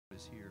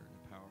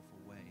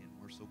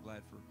so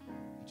glad for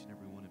each and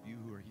every one of you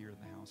who are here in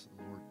the house of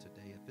the Lord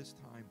today. At this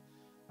time,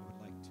 I would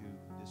like to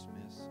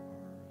dismiss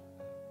our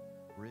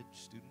Bridge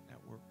Student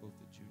Network. Both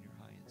the junior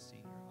high and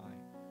senior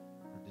high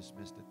are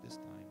dismissed at this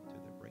time to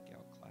their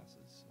breakout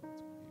classes, so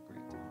it's going to be a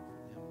great time for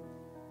them.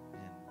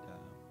 And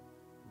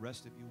the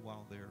rest of you,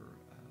 while they're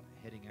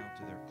heading out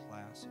to their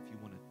class, if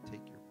you want to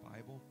take your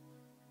Bible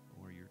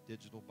or your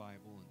digital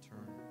Bible and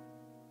turn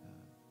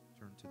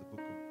to the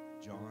book of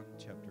John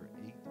chapter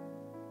 8.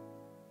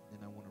 Then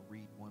I want to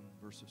read one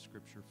verse of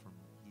Scripture from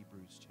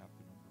Hebrews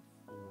chapter number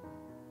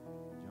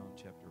 4. John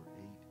chapter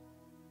 8,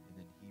 and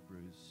then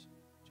Hebrews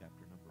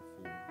chapter number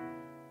 4.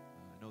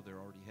 I know they're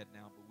already heading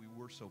out, but we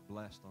were so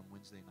blessed on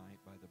Wednesday night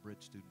by the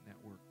Bridge Student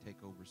Network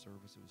takeover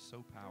service. It was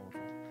so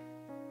powerful.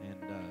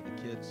 And the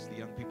kids,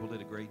 the young people did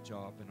a great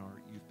job, and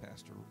our youth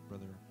pastor,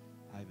 Brother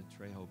Ivan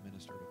Trejo,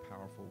 ministered a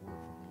powerful word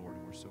from the Lord,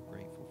 and we're so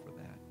grateful for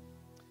that.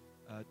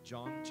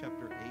 John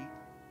chapter 8,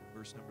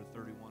 verse number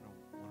 31.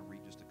 I want to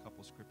read just a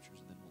couple scriptures,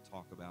 and then we'll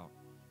talk about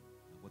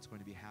what's going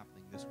to be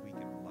happening this week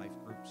in our life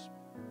groups.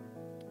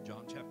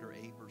 John chapter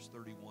 8, verse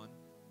 31.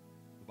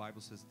 The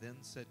Bible says, "Then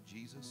said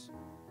Jesus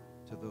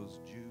to those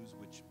Jews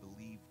which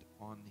believed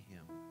on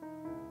him,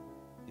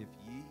 If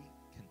ye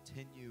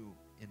continue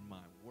in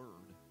my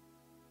word,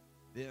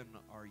 then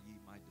are ye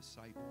my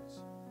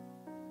disciples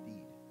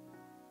indeed,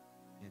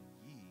 and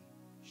ye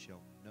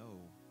shall know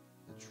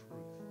the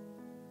truth,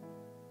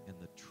 and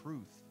the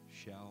truth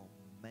shall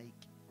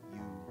make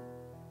you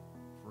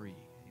free."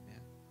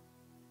 Amen.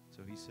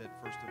 So he said,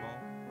 first of all,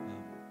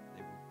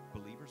 they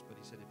were believers, but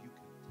he said, if you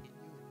continue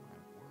in my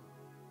word,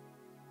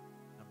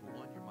 number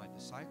one, you're my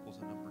disciples,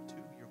 and number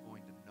two, you're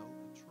going to know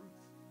the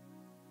truth.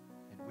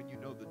 And when you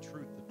know the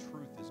truth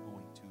is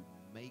going to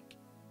make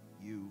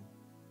you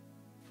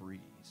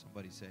free.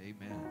 Somebody say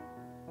amen.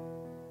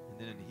 And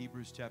then in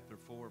Hebrews chapter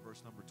 4,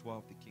 verse number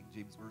 12, the King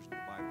James Version of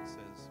the Bible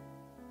says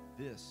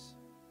this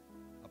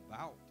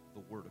about the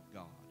Word of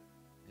God.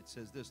 It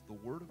says this: the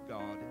Word of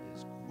God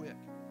is quick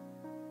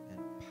and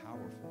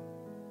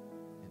powerful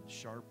and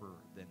sharper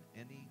than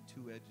any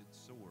two-edged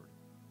sword,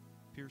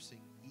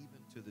 piercing even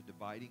to the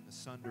dividing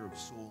asunder of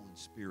soul and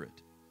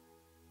spirit,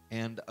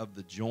 and of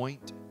the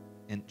joints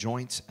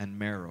and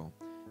marrow,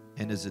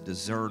 and is a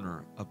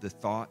discerner of the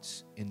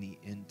thoughts and the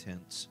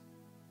intents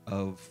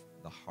of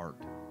the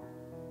heart.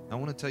 I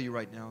want to tell you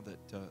right now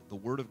that the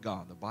Word of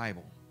God, the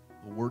Bible,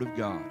 the Word of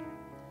God,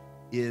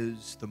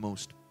 is the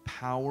most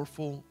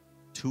powerful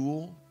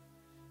tool.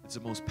 It's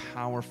the most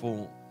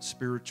powerful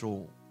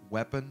spiritual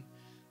weapon.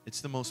 It's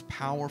the most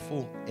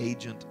powerful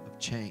agent of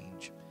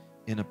change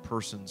in a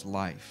person's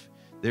life.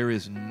 There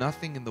is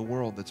nothing in the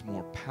world that's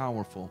more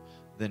powerful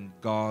than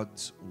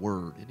God's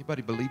Word.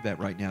 Anybody believe that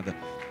right now?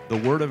 The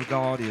Word of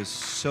God is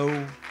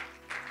so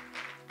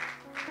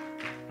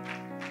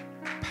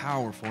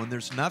powerful, and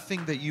there's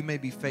nothing that you may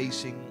be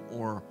facing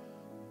or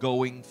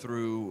going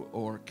through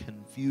or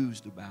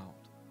confused about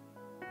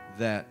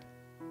that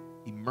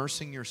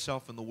immersing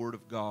yourself in the Word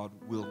of God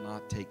will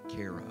not take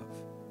care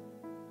of.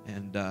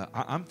 And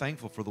I'm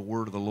thankful for the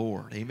Word of the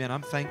Lord. Amen.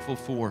 I'm thankful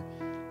for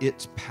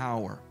its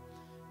power.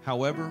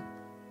 However,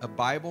 a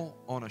Bible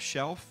on a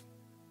shelf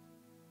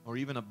or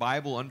even a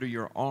Bible under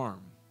your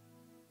arm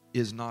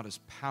is not as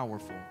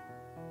powerful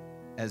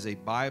as a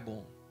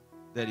Bible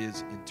that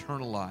is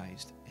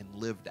internalized and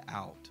lived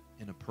out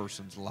in a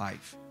person's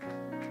life.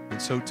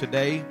 And so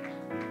today,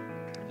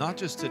 not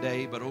just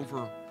today, but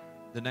over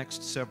the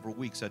next several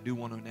weeks, I do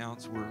want to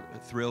announce we're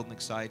thrilled and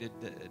excited.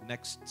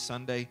 Next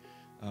Sunday,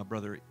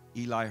 Brother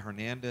Eli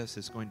Hernandez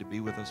is going to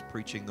be with us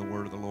preaching the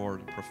Word of the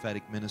Lord, the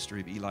prophetic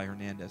ministry of Eli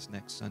Hernandez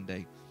next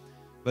Sunday.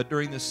 But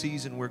during this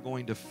season, we're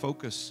going to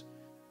focus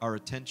our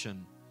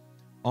attention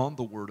on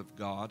the Word of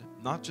God,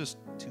 not just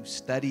to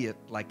study it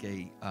like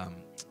a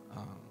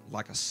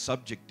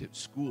subject at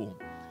school,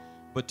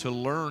 but to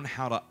learn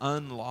how to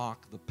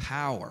unlock the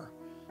power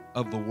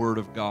of the Word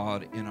of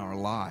God in our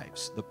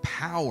lives, the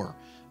power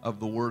of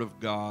the Word of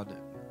God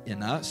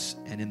in us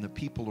and in the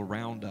people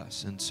around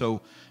us. And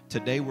so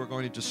today we're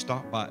going to just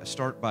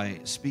start by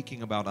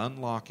speaking about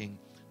unlocking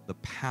the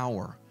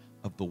power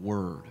of the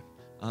Word.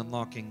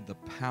 Unlocking the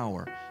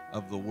power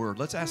of the Word.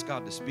 Let's ask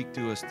God to speak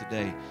to us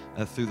today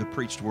through the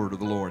preached Word of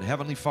the Lord.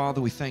 Heavenly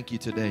Father, we thank you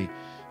today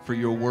for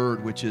your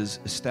Word, which is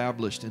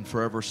established and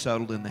forever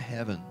settled in the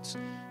heavens.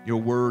 Your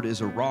Word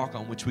is a rock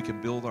on which we can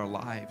build our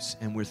lives,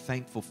 and we're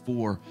thankful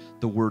for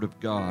the Word of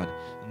God.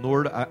 And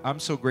Lord, I'm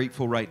so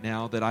grateful right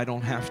now that I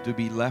don't have to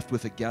be left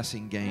with a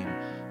guessing game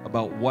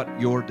about what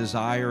your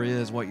desire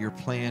is, what your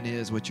plan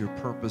is, what your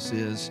purpose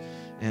is,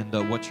 and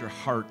what your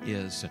heart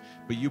is.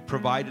 But you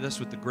provided us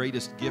with the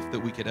greatest gift that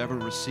we could ever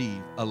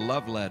receive, a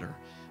love letter,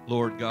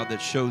 Lord God,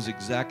 that shows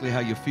exactly how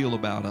you feel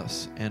about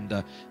us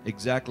and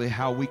exactly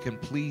how we can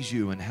please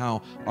you and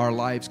how our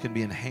lives can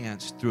be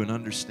enhanced through an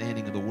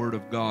understanding of the Word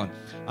of God.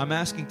 I'm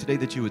asking today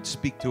that you would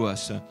speak to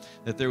us,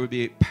 that there would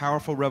be a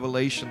powerful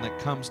revelation that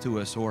comes to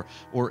us, or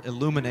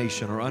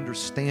illumination or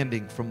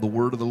understanding from the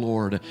Word of the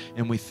Lord.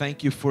 And we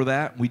thank you for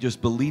that. We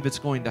just believe it's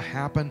going to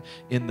happen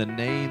in the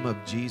name of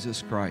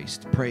Jesus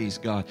Christ. Praise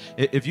God.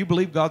 If you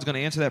believe God's going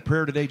to answer that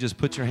prayer today, just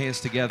put your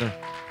hands together.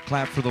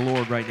 Clap for the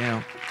Lord right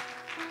now.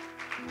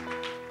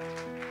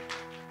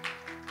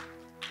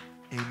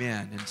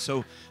 Amen. And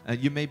so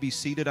you may be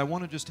seated. I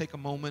want to just take a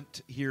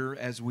moment here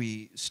as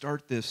we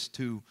start this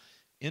to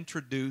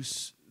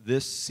introduce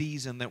this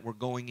season that we're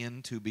going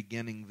into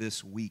beginning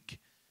this week.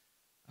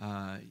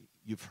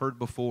 You've heard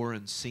before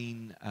and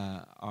seen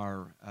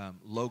our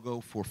logo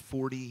for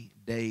 40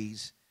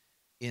 days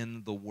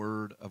in the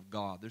Word of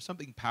God. There's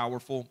something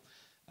powerful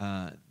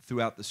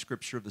throughout the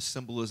Scripture of the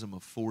symbolism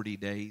of 40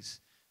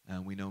 days.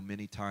 We know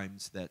many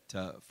times that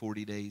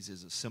 40 days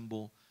is a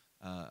symbol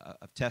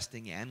of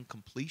testing and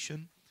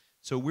completion.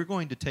 So we're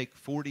going to take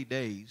 40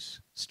 days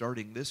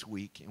starting this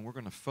week, and we're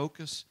going to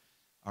focus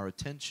our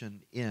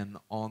attention in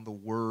on the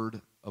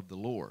Word of the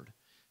Lord.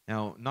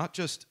 Now, not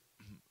just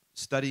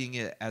studying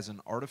it as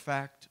an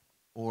artifact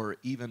or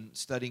even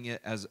studying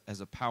it as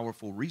a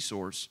powerful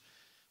resource.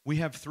 We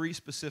have three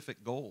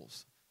specific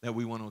goals that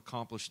we want to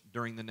accomplish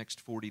during the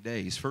next 40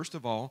 days. First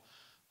of all,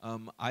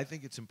 I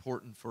think it's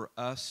important for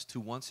us to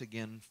once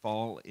again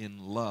fall in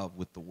love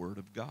with the Word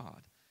of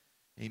God.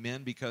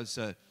 Amen. Because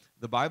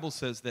the Bible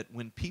says that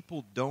when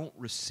people don't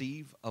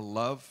receive a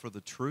love for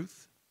the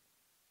truth,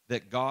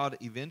 that God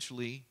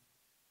eventually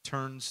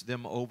turns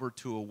them over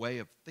to a way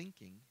of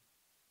thinking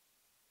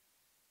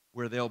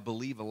where they'll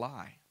believe a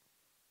lie.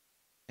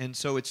 And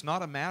so it's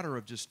not a matter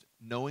of just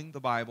knowing the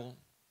Bible.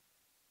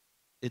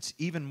 It's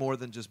even more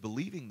than just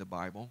believing the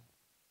Bible.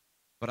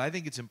 But I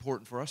think it's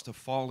important for us to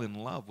fall in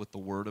love with the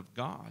Word of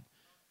God,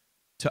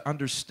 to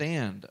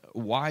understand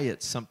why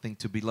it's something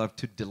to be loved,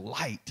 to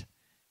delight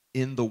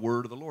in the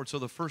Word of the Lord. So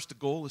the first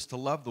goal is to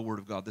love the Word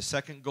of God. The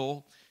second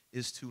goal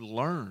is to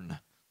learn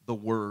the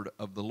Word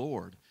of the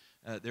Lord.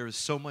 There is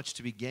so much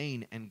to be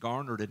gained and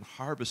garnered and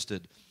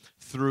harvested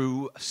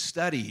through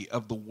study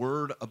of the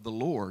Word of the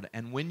Lord.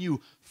 And when you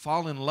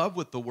fall in love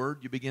with the Word,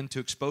 you begin to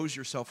expose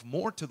yourself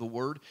more to the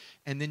Word,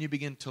 and then you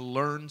begin to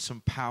learn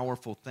some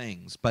powerful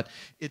things. But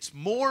it's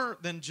more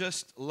than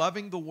just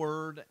loving the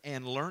Word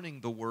and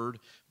learning the Word,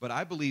 but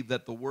I believe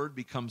that the Word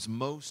becomes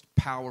most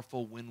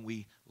powerful when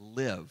we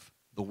live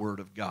the Word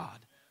of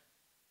God.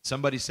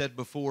 Somebody said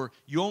before,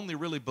 you only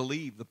really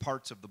believe the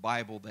parts of the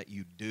Bible that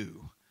you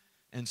do.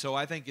 And so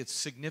I think it's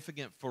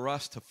significant for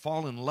us to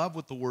fall in love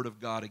with the Word of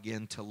God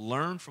again, to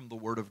learn from the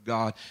Word of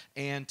God,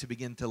 and to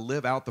begin to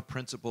live out the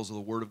principles of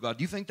the Word of God.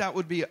 Do you think that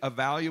would be a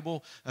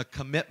valuable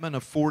commitment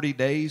of 40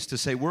 days to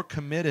say we're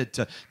committed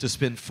to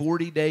spend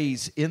 40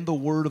 days in the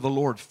Word of the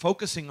Lord,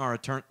 focusing our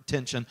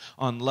attention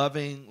on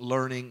loving,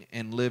 learning,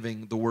 and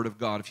living the Word of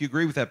God? If you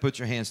agree with that, put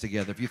your hands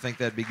together if you think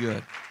that'd be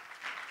good.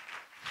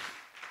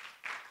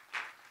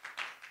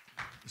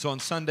 So on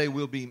Sunday,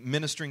 we'll be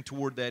ministering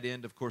toward that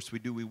end. Of course, we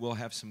will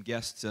have some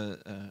guests,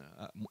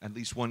 at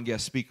least one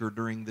guest speaker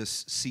during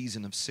this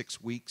season of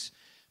 6 weeks.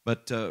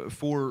 But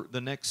for the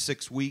next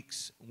 6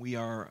 weeks, we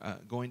are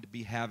going to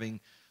be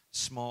having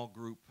small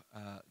group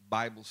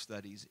Bible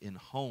studies in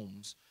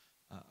homes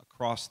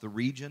across the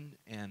region.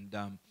 And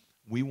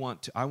I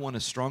want to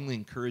strongly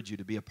encourage you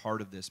to be a part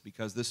of this,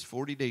 because this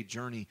 40-day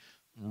journey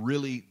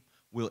really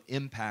will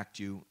impact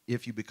you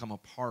if you become a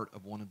part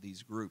of one of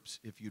these groups.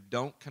 If you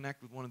don't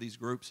connect with one of these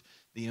groups,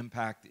 the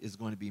impact is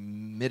going to be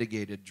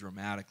mitigated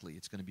dramatically.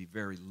 It's going to be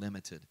very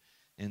limited.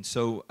 And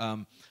so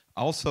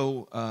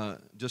also,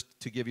 just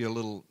to give you a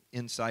little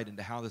insight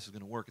into how this is going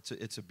to work,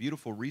 it's a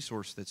beautiful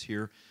resource that's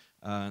here.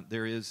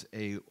 There is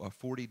a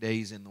 40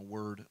 Days in the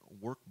Word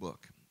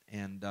workbook.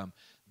 And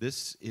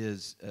this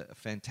is a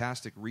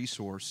fantastic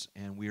resource,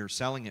 and we are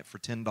selling it for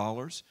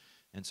 $10.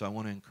 And so I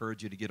want to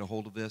encourage you to get a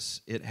hold of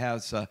this. It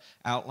has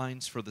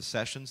outlines for the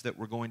sessions that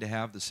we're going to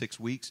have, the 6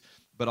 weeks,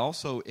 but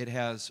also it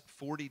has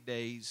 40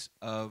 days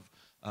of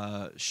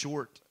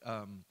short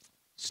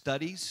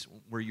studies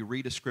where you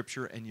read a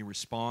scripture and you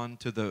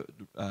respond to the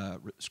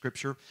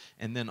scripture.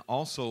 And then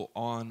also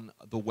on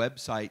the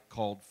website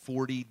called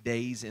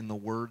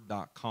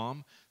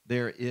 40daysintheword.com,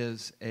 there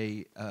is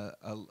a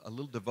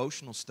little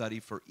devotional study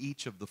for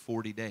each of the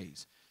 40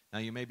 days. Now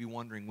you may be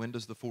wondering, when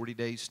does the 40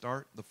 days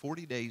start? The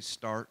 40 days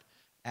start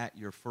at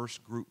your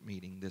first group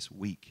meeting this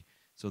week.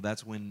 So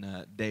that's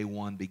when day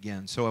one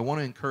begins. So I want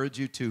to encourage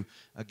you to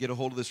get a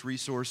hold of this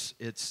resource.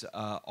 It's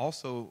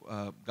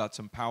also got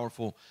some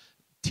powerful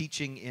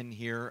teaching in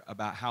here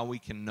about how we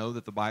can know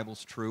that the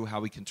Bible's true, how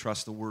we can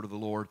trust the Word of the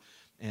Lord,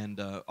 and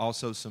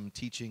also some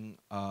teaching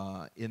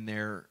in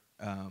there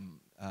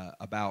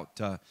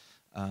about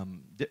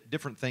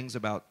different things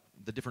about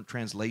the different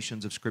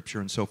translations of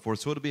Scripture and so forth.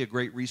 So it'll be a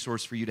great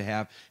resource for you to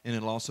have, and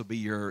it'll also be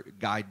your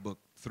guidebook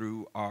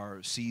through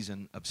our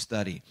season of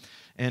study.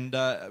 And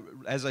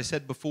as I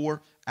said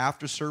before,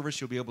 after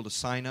service, you'll be able to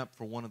sign up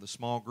for one of the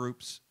small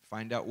groups,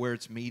 find out where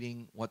it's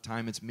meeting, what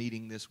time it's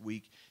meeting this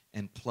week,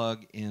 and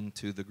plug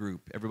into the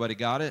group. Everybody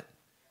got it?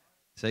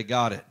 Say,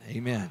 got it.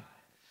 Amen.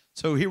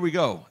 So here we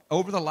go.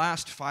 Over the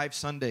last 5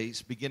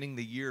 Sundays, beginning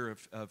the year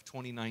of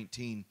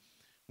 2019,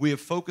 we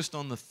have focused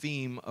on the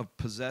theme of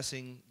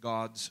possessing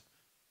God's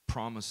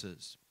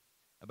promises,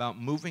 about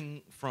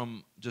moving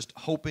from just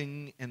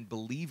hoping and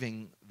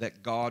believing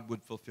that God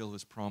would fulfill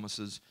His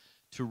promises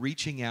to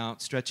reaching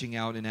out, stretching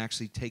out, and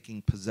actually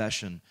taking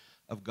possession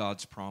of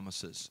God's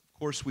promises. Of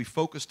course, we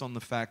focused on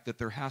the fact that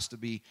there has to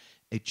be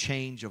a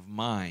change of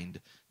mind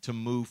to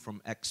move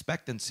from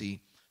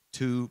expectancy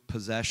to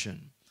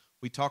possession.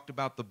 We talked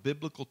about the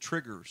biblical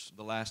triggers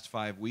the last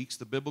 5 weeks,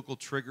 the biblical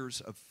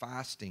triggers of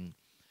fasting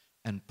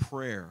and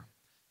prayer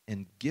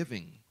and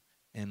giving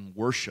and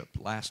worship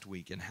last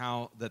week, and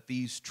how that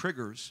these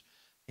triggers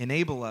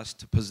enable us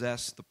to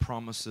possess the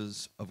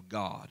promises of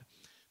God.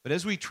 But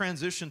as we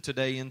transition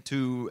today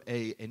into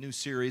a new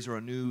series or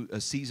a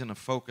season of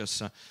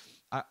focus,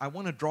 I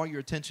want to draw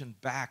your attention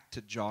back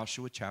to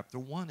Joshua chapter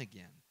 1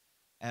 again.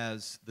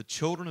 As the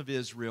children of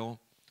Israel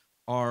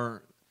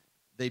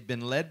they've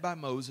been led by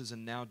Moses,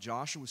 and now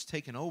Joshua's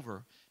taken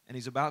over, and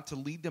he's about to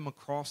lead them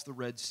across the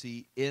Red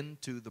Sea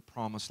into the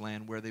promised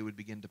land where they would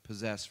begin to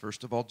possess,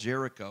 first of all,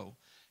 Jericho,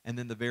 and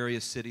then the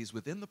various cities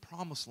within the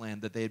promised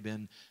land that they had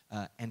been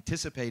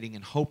anticipating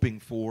and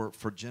hoping for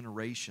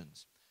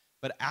generations.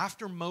 But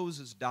after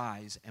Moses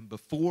dies and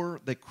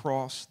before they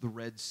cross the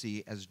Red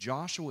Sea, as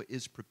Joshua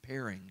is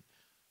preparing,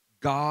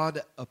 God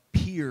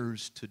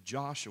appears to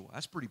Joshua.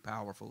 That's pretty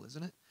powerful,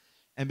 isn't it?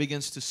 And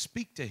begins to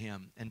speak to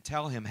him and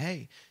tell him,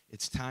 hey,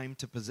 it's time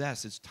to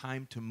possess. It's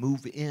time to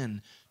move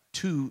in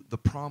to the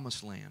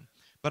promised land.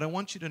 But I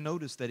want you to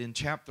notice that in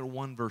chapter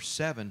 1, verse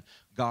 7,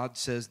 God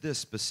says this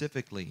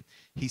specifically.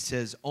 He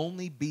says,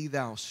 only be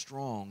thou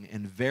strong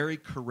and very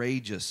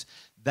courageous,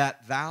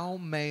 that thou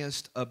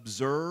mayest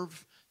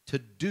observe to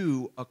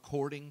do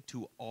according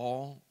to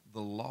all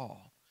the law.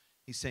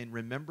 He's saying,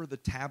 remember the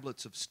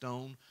tablets of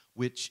stone,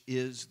 which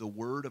is the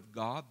word of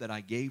God that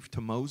I gave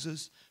to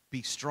Moses.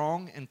 Be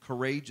strong and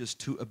courageous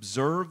to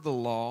observe the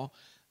law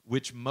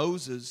which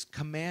Moses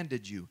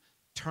commanded you.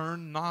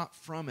 Turn not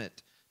from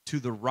it to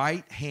the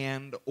right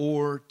hand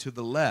or to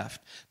the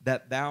left,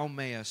 that thou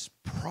mayest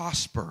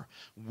prosper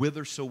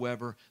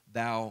whithersoever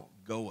thou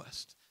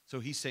goest. So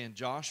he's saying,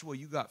 Joshua,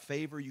 you got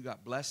favor, you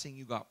got blessing,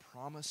 you got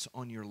promise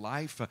on your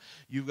life.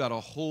 You've got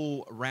a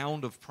whole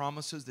round of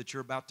promises that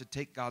you're about to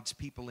take God's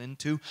people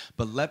into.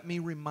 But let me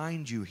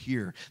remind you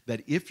here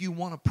that if you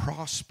want to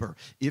prosper,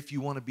 if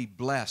you want to be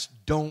blessed,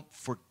 don't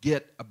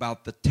forget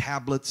about the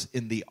tablets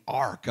in the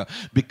ark,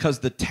 because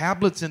the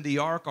tablets in the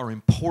ark are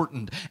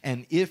important.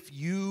 And if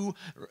you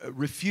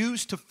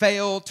refuse to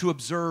fail to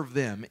observe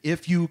them,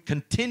 if you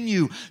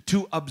continue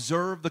to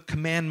observe the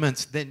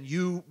commandments, then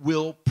you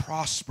will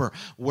prosper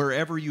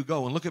wherever you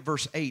go. And look at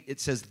verse 8. It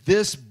says,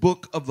 this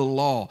book of the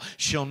law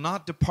shall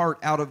not depart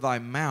out of thy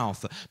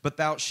mouth, but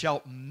thou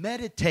shalt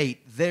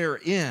meditate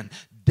therein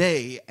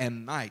day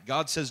and night.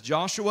 God says,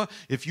 Joshua,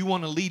 if you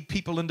want to lead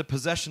people into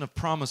possession of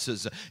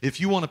promises, if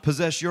you want to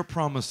possess your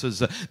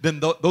promises, then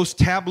those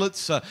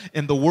tablets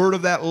and the word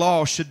of that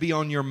law should be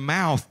on your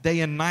mouth day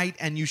and night,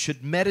 and you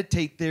should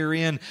meditate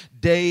therein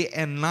day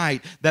and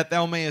night, that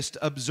thou mayest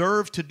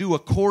observe to do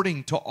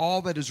according to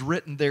all that is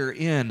written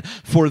therein.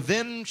 For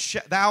then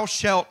thou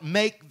shalt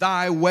make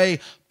thy way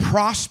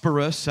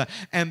prosperous,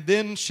 and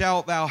then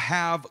shalt thou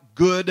have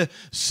good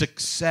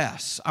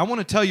success. I want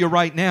to tell you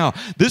right now,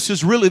 this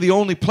is really the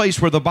only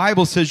place where the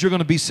Bible says you're going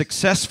to be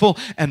successful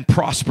and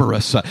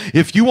prosperous.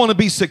 If you want to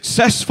be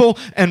successful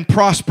and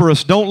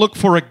prosperous, don't look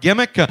for a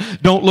gimmick,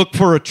 don't look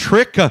for a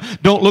trick,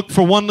 don't look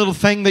for one little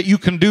thing that you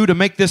can do to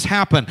make this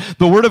happen.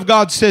 The Word of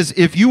God says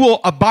if you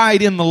will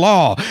abide in the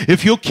law,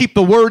 if you'll keep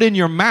the Word in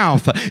your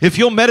mouth, if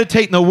you'll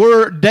meditate in the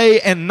Word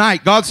day and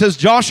night, God says,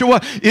 Joshua,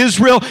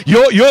 Israel,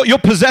 you'll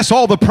possess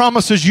all the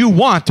promises you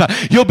want.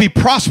 You'll be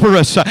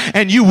prosperous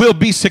and you will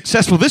be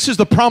successful. This is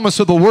the promise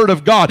of the Word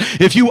of God.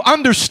 If you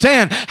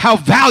understand how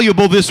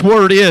valuable this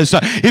Word is,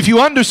 if you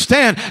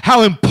understand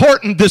how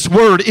important this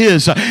Word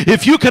is,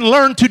 if you can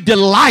learn to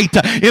delight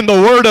in the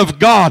Word of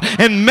God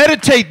and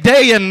meditate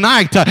day and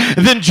night,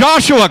 then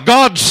Joshua,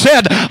 God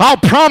said, I'll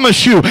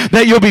promise you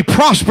that you'll be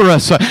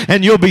prosperous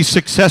and you'll be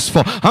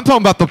successful. I'm talking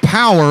about the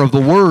power of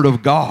the Word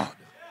of God.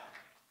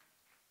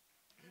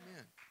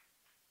 Amen.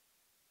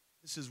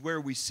 This is where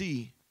we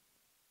see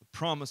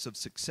promise of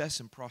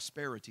success and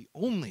prosperity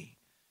only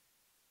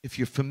if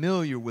you're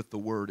familiar with the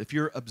Word, if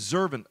you're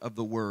observant of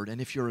the Word, and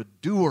if you're a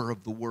doer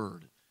of the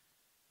Word,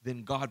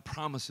 then God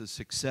promises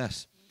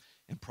success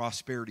and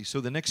prosperity. So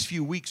the next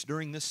few weeks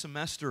during this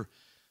semester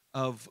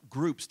of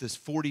groups, this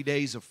 40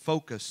 days of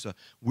focus,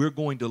 we're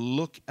going to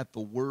look at the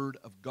Word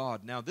of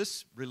God. Now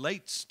this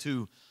relates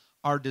to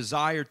our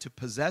desire to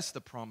possess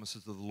the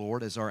promises of the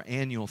Lord as our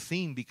annual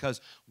theme,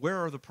 because where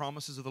are the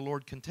promises of the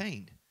Lord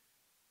contained?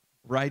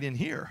 Right in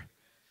here.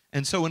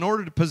 And so in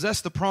order to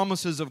possess the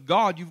promises of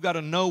God, you've got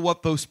to know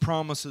what those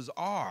promises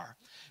are.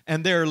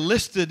 And they're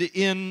listed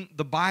in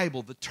the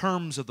Bible, the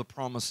terms of the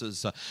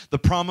promises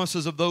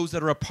of those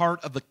that are a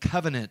part of the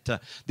covenant,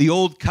 the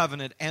old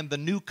covenant and the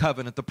new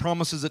covenant, the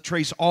promises that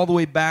trace all the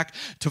way back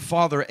to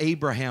Father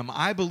Abraham.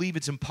 I believe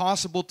it's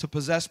impossible to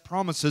possess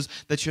promises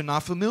that you're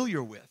not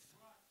familiar with.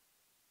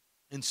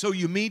 And so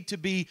you need to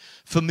be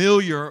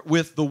familiar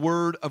with the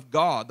Word of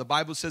God. The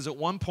Bible says at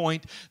one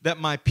point that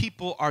my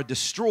people are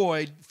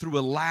destroyed through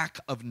a lack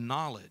of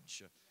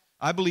knowledge.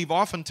 I believe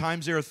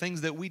oftentimes there are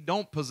things that we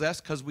don't possess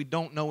because we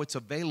don't know it's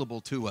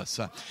available to us.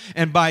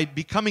 And by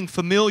becoming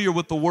familiar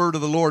with the Word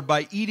of the Lord,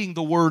 by eating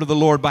the Word of the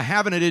Lord, by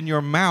having it in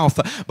your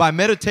mouth, by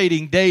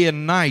meditating day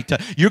and night,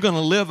 you're going to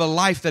live a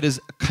life that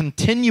is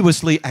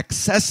continuously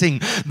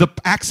accessing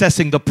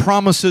the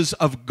promises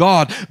of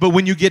God. But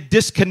when you get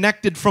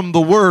disconnected from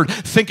the Word,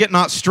 think it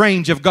not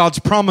strange if God's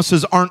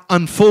promises aren't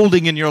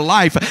unfolding in your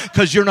life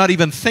because you're not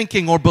even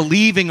thinking or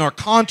believing or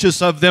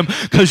conscious of them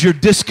because you're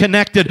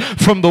disconnected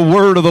from the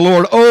Word of the Lord.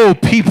 Oh,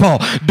 people,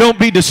 don't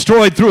be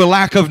destroyed through a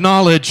lack of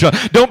knowledge.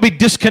 Don't be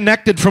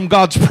disconnected from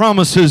God's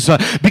promises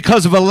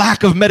because of a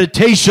lack of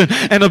meditation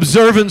and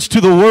observance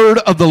to the Word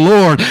of the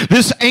Lord.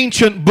 This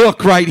ancient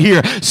book right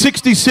here,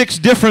 66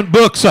 different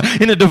books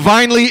in a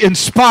divinely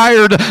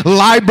inspired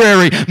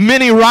library,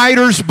 many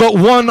writers but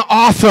one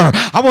author.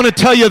 I want to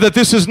tell you that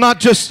this is not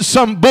just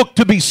some book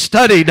to be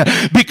studied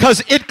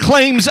because it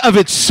claims of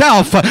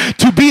itself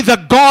to be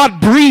the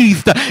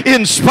God-breathed,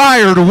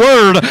 inspired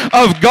Word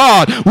of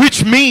God,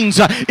 which means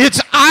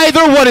it's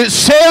either what it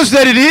says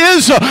that it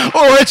is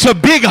or it's a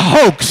big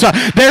hoax.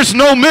 There's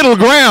no middle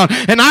ground.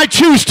 And I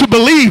choose to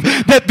believe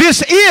that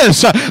this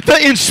is the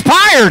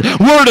inspired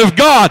Word of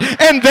God.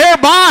 And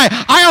thereby,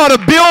 I ought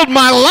to build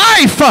my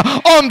life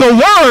on the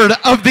Word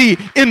of the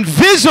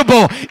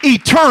invisible,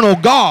 eternal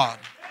God.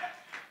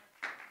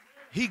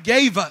 He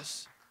gave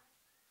us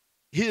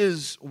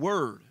His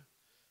Word.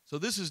 So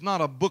this is not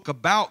a book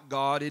about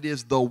God. It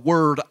is the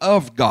Word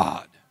of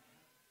God.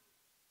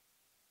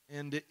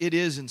 And it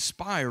is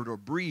inspired or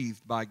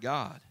breathed by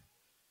God.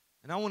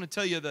 And I want to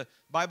tell you, the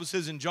Bible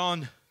says in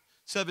John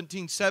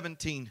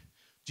 17:17,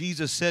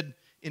 Jesus said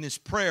in His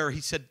prayer,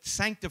 He said,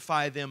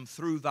 sanctify them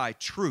through Thy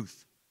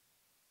truth.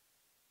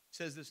 He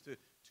says this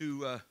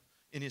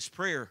in His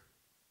prayer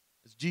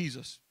as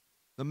Jesus,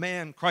 the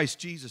man Christ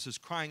Jesus, is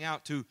crying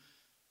out to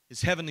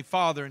His Heavenly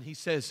Father, and He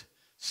says,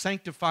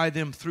 sanctify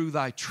them through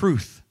Thy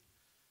truth.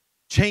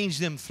 Change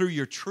them through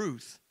Your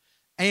truth,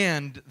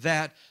 and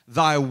that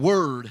Thy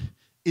Word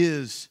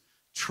is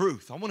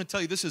truth. I want to tell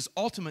you, this is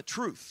ultimate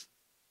truth.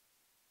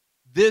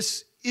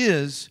 This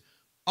is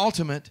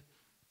ultimate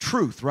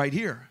truth right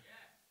here.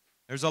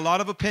 There's a lot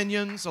of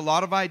opinions, a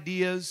lot of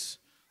ideas,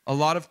 a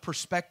lot of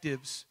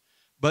perspectives,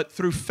 but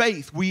through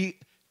faith we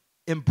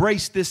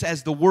embrace this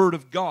as the Word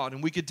of God,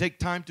 and we could take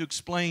time to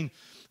explain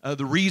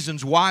the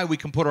reasons why we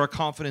can put our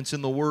confidence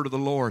in the Word of the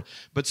Lord.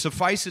 But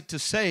suffice it to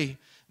say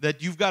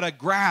that you've got to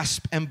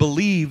grasp and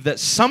believe that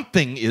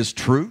something is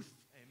truth.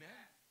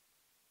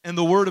 And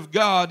the Word of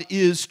God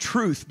is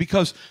truth,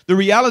 because the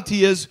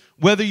reality is,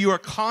 whether you are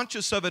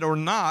conscious of it or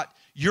not,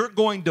 you're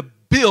going to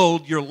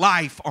build your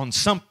life on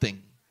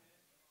something.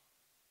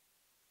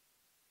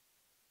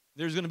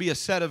 There's going to be a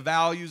set of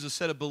values, a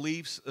set of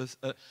beliefs,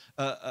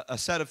 a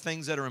set of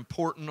things that are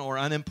important or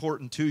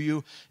unimportant to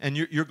you, and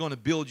you're going to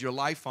build your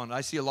life on it. I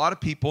see a lot of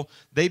people,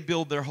 they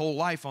build their whole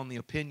life on the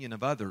opinion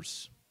of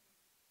others.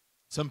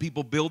 Some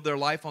people build their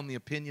life on the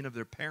opinion of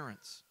their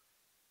parents.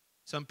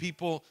 Some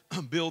people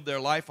build their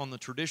life on the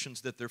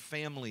traditions that their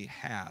family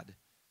had.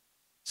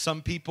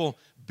 Some people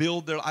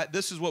build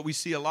this is what we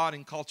see a lot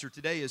in culture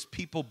today, is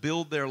people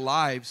build their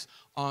lives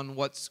on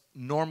what's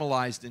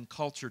normalized in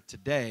culture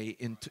today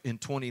in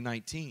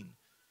 2019.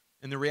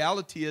 And the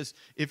reality is,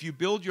 if you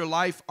build your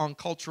life on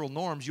cultural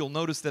norms, you'll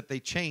notice that they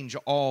change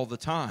all the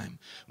time.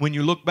 When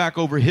you look back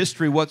over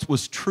history, what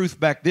was truth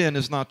back then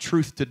is not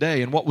truth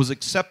today. And what was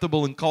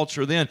acceptable in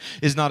culture then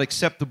is not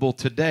acceptable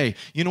today.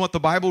 You know what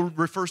the Bible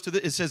refers to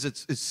this? It says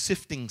it's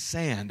sifting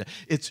sand.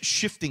 It's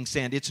shifting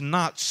sand. It's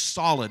not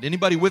solid.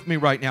 Anybody with me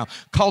right now?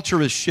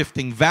 Culture is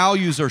shifting.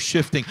 Values are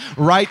shifting.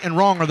 Right and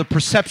wrong, or the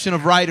perception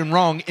of right and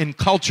wrong in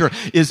culture,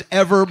 is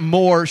ever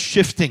more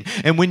shifting.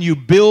 And when you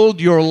build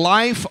your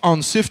life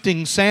on sifting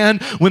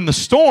sand, when the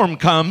storm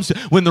comes,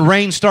 when the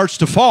rain starts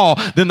to fall,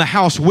 then the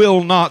house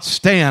will not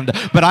stand.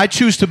 But I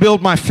choose to build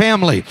my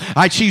family.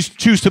 I choose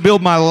to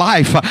build my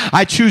life.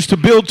 I choose to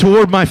build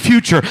toward my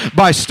future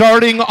by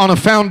starting on a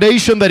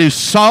foundation that is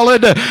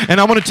solid. And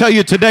I want to tell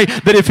you today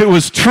that if it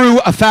was true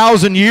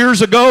 1,000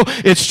 years ago,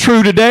 it's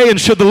true today. And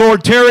should the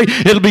Lord tarry,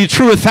 it'll be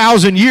true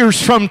 1,000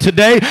 years from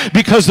today,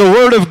 because the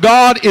Word of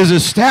God is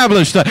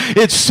established.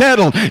 It's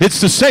settled. It's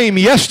the same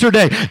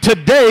yesterday,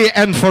 today,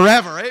 and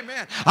forever.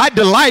 Amen. I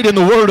delight in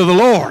the Word of the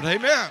Lord.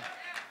 Amen.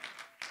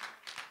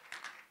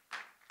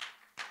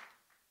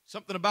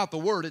 Something about the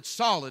Word, it's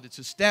solid, it's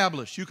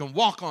established. You can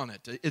walk on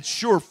it. It's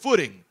sure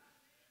footing.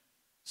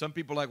 Some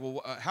people are like,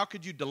 well, how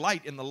could you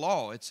delight in the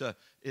law?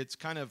 It's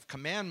kind of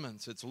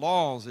commandments, it's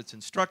laws, it's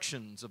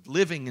instructions of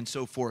living and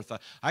so forth.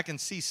 I can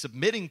see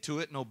submitting to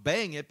it and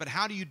obeying it, but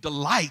how do you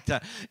delight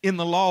in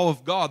the law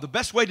of God? The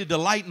best way to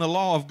delight in the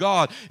law of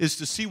God is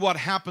to see what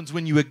happens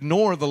when you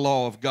ignore the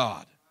law of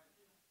God.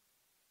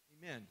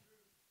 Amen. I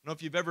don't know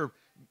if you've ever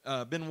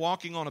been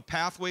walking on a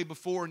pathway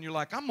before and you're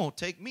like, I'm going to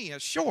take me a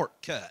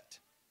shortcut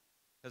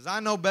because I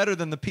know better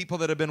than the people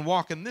that have been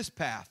walking this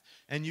path.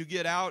 And you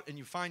get out and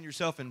you find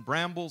yourself in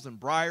brambles and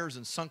briars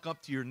and sunk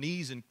up to your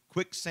knees in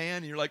quicksand.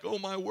 And you're like, oh,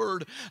 my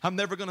word, I'm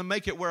never going to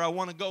make it where I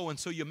want to go. And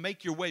so you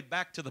make your way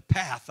back to the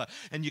path.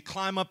 And you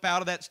climb up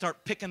out of that,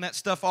 start picking that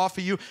stuff off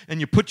of you. And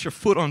you put your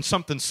foot on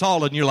something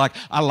solid. And you're like,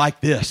 I like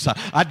this.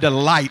 I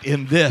delight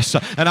in this.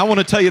 And I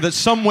want to tell you that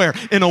somewhere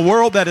in a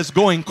world that is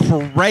going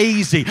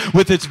crazy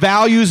with its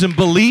values and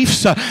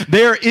beliefs,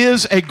 there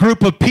is a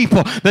group of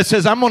people that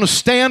says, I'm going to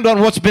stand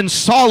on what's been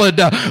solid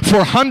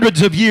for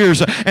hundreds of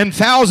years and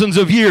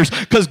thousands of years,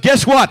 because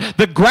guess what?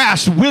 The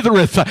grass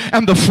withereth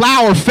and the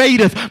flower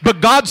fadeth, but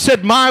God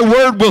said my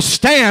word will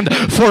stand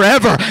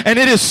forever, and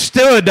it has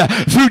stood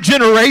through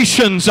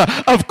generations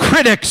of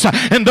critics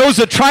and those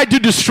that tried to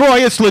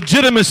destroy its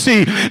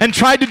legitimacy and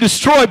tried to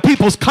destroy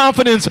people's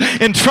confidence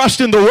and trust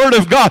in the word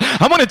of God.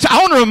 I want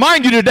to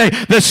remind you today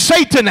that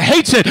Satan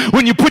hates it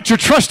when you put your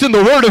trust in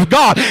the word of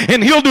God,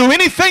 and he'll do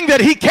anything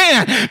that he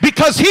can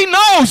because he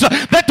knows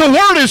that the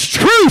word is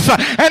truth,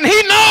 and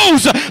he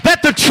knows that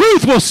the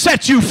truth will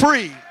set you free.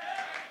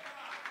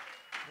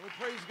 Oh,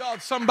 praise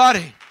God,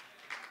 somebody.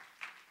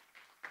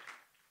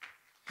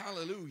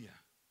 Hallelujah.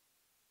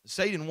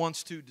 Satan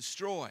wants to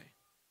destroy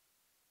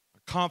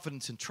our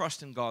confidence and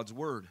trust in God's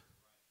word.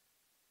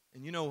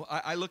 And you know,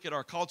 I look at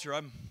our culture.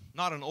 I'm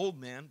not an old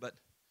man, but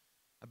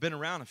I've been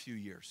around a few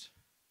years.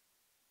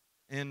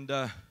 And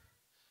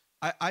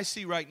I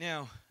see right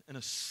now an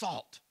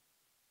assault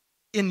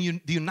in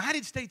the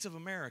United States of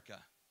America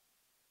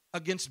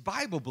against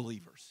Bible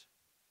believers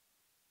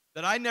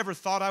that I never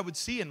thought I would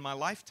see in my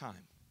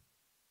lifetime.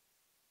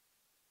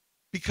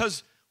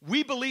 Because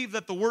we believe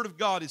that the Word of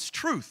God is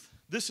truth.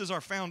 This is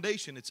our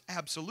foundation. It's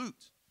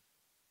absolute.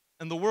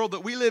 And the world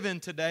that we live in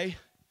today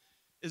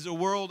is a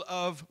world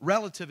of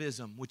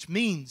relativism, which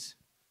means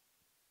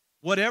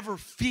whatever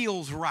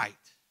feels right,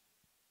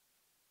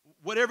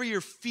 whatever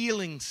your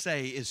feelings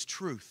say is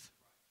truth.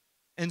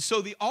 And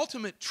so the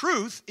ultimate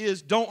truth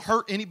is don't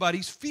hurt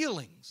anybody's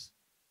feelings.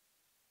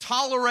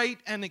 Tolerate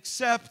and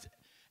accept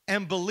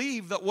and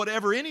believe that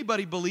whatever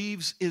anybody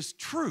believes is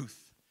truth.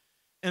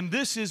 And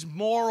this is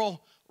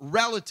moral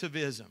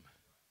relativism.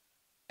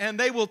 And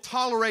they will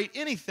tolerate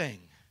anything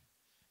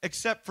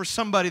except for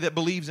somebody that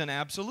believes in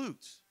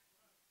absolutes.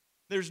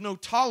 There's no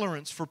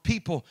tolerance for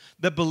people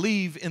that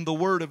believe in the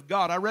Word of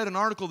God. I read an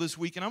article this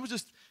week, and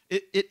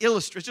it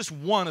illustrates, just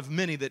one of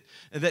many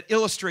that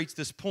illustrates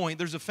this point.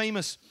 There's a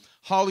famous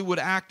Hollywood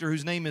actor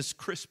whose name is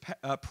Chris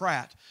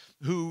Pratt,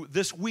 who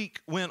this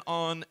week went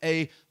on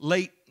a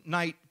late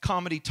night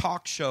comedy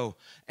talk show,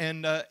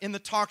 and in the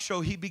talk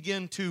show he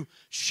began to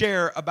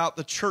share about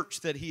the church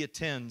that he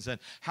attends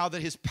and how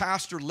that his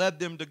pastor led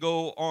them to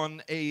go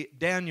on a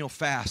Daniel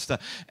fast,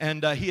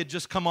 and he had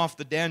just come off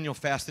the Daniel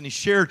fast, and he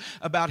shared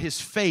about his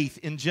faith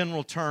in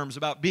general terms,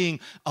 about being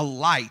a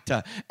light,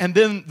 and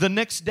then the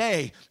next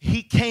day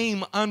he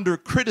came under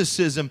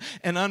criticism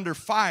and under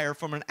fire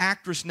from an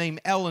actress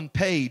named Ellen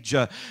Page,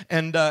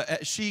 and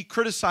she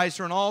criticized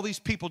her, and all these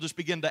people just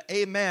began to,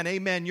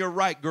 amen, you're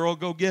right, girl,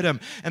 go get him.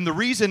 And the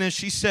reason is,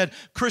 she said,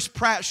 Chris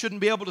Pratt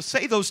shouldn't be able to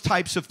say those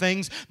types of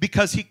things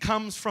because he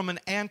comes from an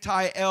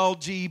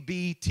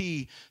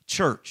anti-LGBT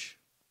church.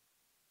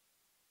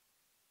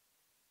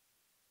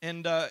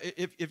 And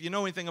if you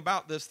know anything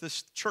about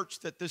this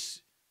church that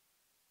this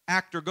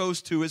actor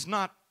goes to is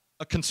not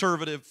a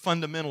conservative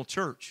fundamental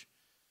church.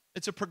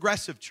 It's a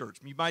progressive church.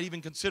 You might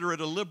even consider it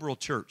a liberal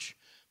church.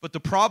 But the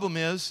problem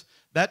is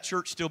that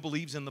church still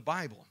believes in the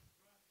Bible.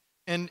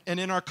 And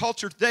in our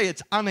culture today,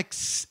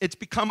 it's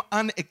become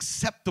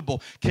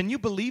unacceptable. Can you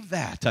believe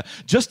that?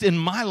 Just in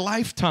my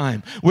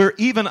lifetime, where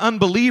even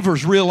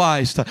unbelievers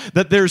realized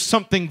that there's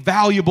something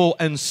valuable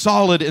and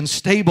solid and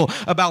stable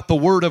about the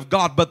Word of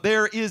God. But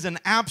there is an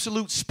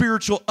absolute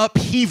spiritual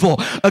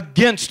upheaval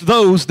against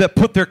those that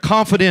put their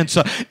confidence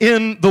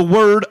in the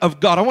Word of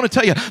God. I want to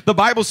tell you, the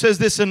Bible says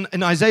this in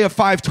Isaiah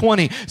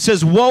 5:20. It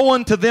says, woe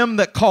unto them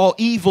that call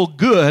evil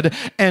good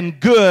and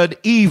good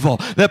evil,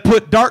 that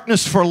put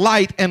darkness for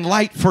light and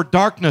light for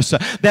darkness,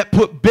 that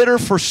put bitter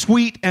for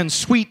sweet and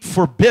sweet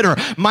for bitter.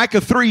 Micah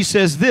 3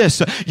 says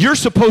this, you're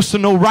supposed to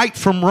know right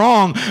from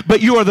wrong,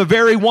 but you are the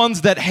very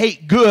ones that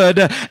hate good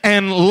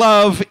and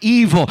love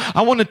evil.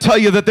 I want to tell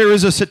you that there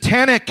is a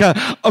satanic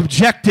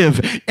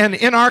objective, and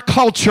in our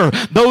culture,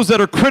 those that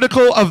are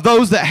critical of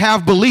those that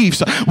have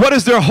beliefs, what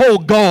is their whole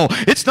goal?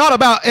 It's not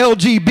about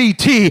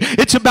LGBT,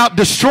 it's about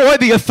destroy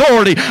the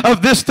authority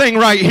of this thing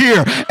right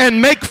here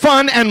and make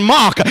fun and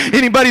mock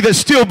anybody that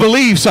still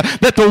believes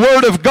that the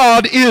Word of God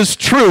God is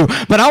true.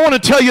 But I want to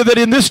tell you that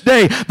in this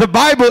day, the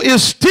Bible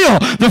is still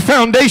the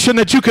foundation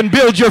that you can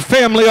build your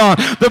family on.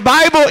 The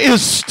Bible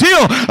is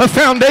still a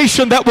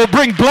foundation that will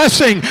bring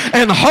blessing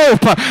and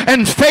hope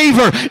and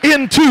favor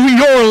into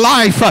your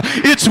life.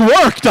 It's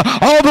worked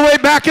all the way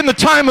back in the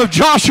time of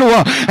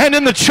Joshua, and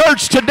in the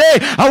church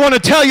today, I want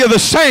to tell you the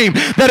same,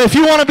 that if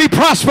you want to be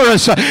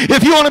prosperous,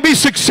 if you want to be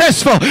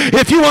successful,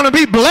 if you want to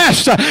be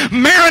blessed,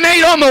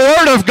 marinate on the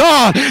Word of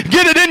God.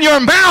 Get it in your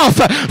mouth.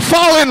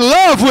 Fall in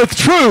love with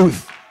truth.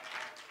 I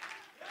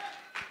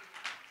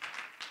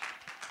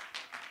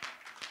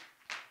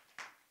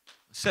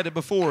said it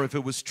before, if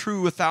it was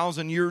true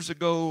 1,000 years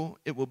ago,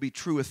 it will be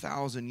true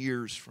 1,000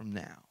 years from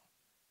now.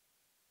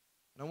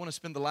 And I want to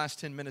spend the last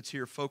 10 minutes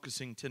here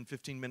focusing, 10,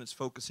 15 minutes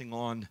focusing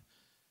on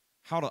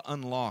how to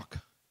unlock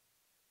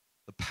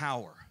the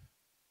power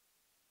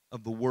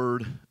of the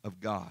Word of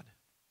God.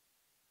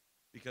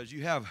 Because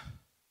you have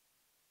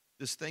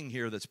this thing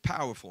here that's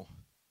powerful.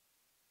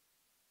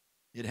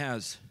 It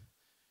has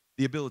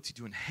the ability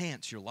to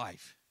enhance your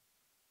life,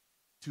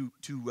 to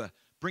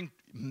bring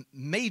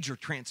major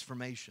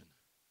transformation,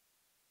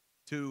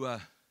 to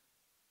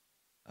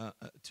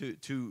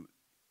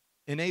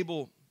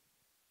enable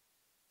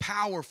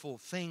powerful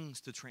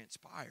things to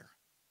transpire.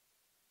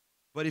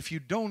 But if you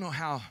don't know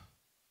how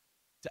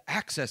to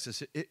access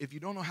this, if you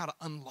don't know how to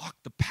unlock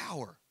the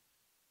power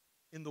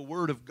in the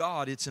Word of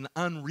God, it's an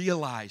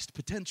unrealized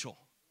potential.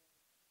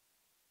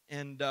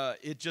 And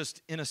it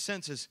just, in a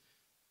sense, is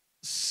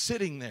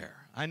sitting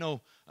there. I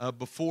know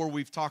before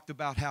we've talked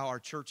about how our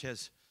church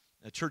has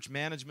a church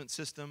management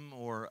system,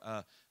 or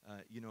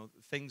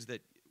things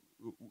that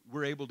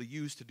we're able to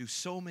use to do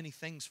so many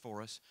things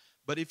for us.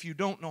 But if you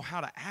don't know how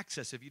to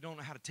access, if you don't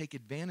know how to take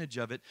advantage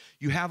of it,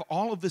 you have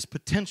all of this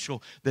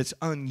potential that's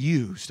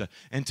unused.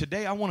 And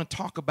today I want to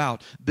talk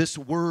about this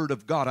Word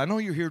of God. I know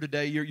you're here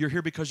today. You're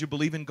here because you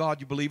believe in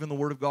God, you believe in the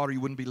Word of God, or you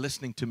wouldn't be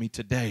listening to me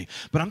today.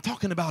 But I'm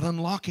talking about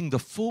unlocking the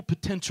full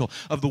potential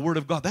of the Word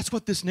of God. That's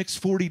what this next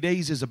 40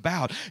 days is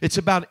about. It's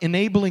about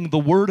enabling the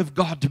Word of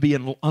God to be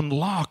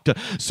unlocked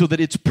so that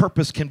its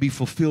purpose can be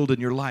fulfilled in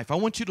your life. I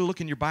want you to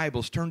look in your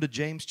Bibles. Turn to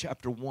James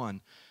chapter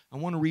 1. I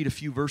want to read a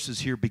few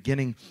verses here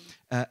beginning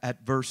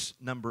at verse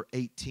number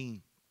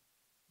 18.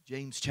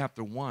 James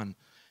chapter 1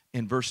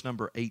 and verse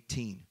number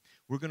 18.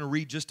 We're going to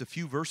read just a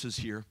few verses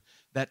here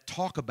that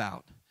talk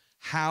about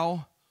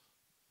how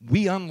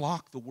we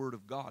unlock the Word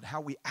of God, how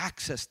we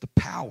access the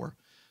power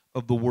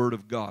of the Word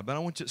of God. But I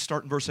want you to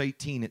start in verse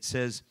 18. It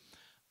says,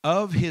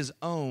 of his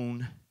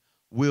own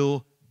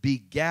will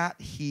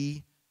begat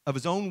he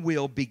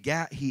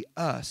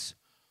us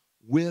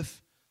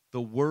with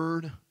the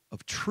word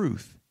of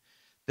truth,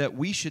 that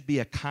we should be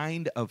a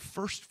kind of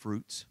first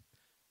fruits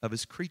of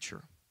his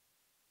creature.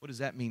 What does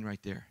that mean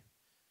right there?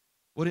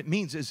 What it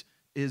means is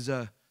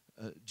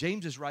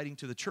James is writing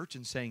to the church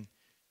and saying,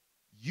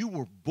 you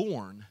were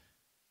born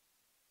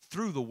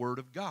through the Word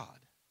of God.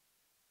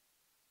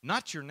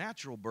 Not your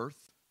natural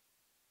birth,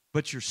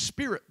 but your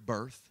spirit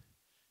birth.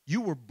 You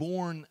were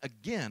born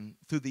again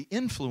through the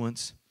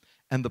influence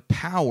and the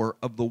power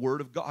of the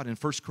Word of God. In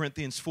 1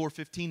 Corinthians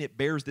 4:15, it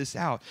bears this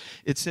out.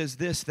 It says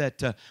this,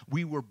 that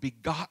we were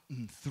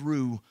begotten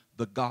through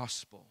the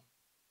gospel.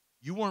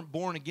 You weren't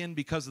born again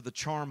because of the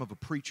charm of a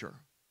preacher.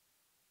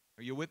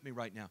 Are you with me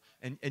right now?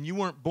 And you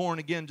weren't born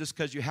again just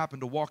because you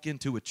happened to walk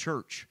into a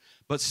church.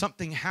 But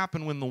something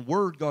happened when the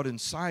Word got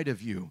inside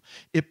of you.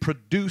 It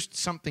produced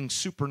something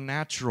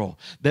supernatural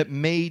that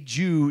made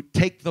you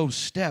take those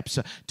steps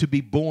to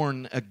be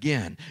born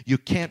again. You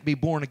can't be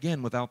born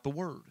again without the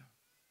Word.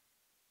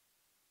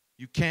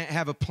 You can't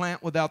have a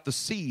plant without the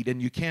seed,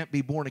 and you can't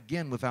be born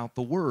again without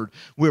the Word.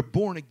 We're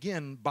born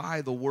again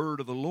by the Word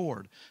of the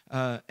Lord.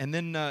 And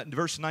then in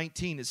verse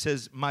 19, it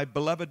says, my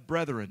beloved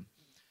brethren,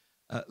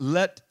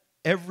 let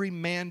every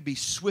man be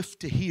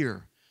swift to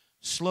hear,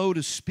 slow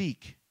to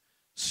speak,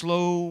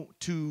 slow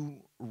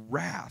to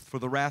wrath, for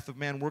the wrath of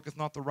man worketh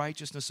not the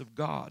righteousness of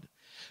God.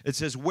 It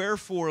says,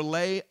 wherefore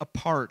lay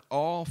apart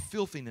all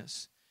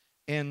filthiness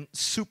and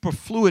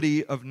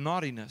superfluity of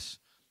naughtiness,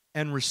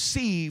 and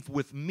receive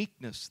with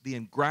meekness the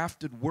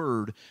engrafted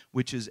word,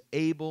 which is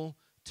able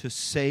to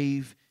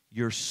save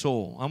your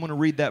soul. I'm going to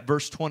read that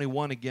verse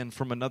 21 again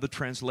from another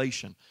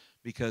translation,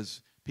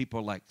 because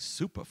people are like,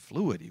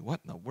 superfluity?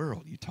 What in the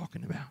world are you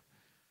talking about?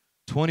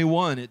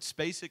 21, it's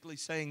basically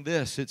saying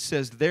this. It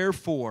says,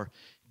 therefore,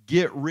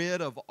 get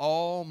rid of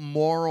all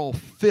moral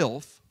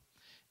filth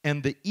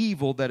and the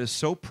evil that is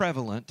so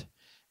prevalent,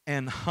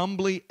 and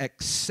humbly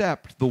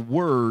accept the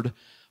word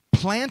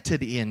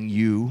planted in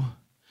you,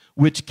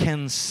 which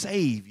can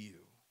save you.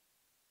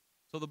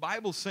 So the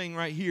Bible's saying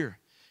right here,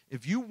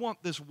 if you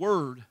want this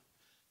word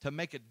to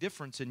make a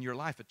difference in your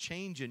life, a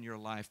change in your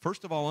life,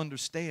 first of all,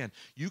 understand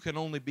you can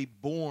only be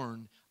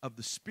born of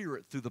the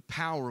Spirit through the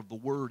power of the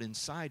word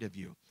inside of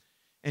you.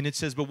 And it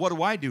says, but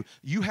what do?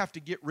 You have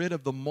to get rid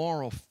of the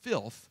moral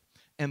filth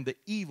and the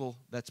evil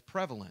that's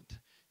prevalent.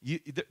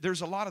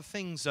 There's a lot of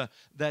things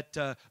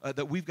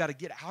that we've got to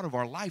get out of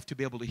our life to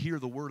be able to hear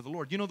the word of the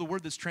Lord. You know the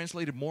word that's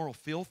translated moral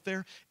filth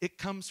there? It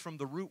comes from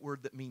the root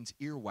word that means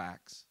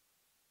earwax.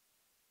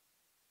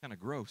 Kind of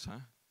gross, huh?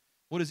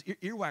 What is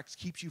earwax?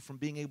 Keeps you from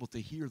being able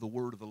to hear the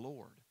word of the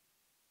Lord.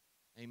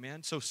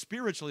 Amen. So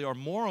spiritually or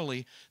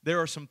morally,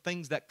 there are some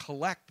things that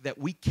collect that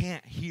we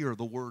can't hear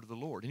the word of the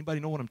Lord.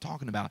 Anybody know what I'm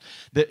talking about?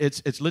 That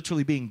it's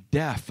literally being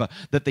deaf,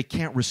 that they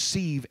can't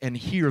receive and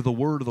hear the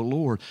word of the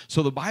Lord.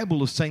 So the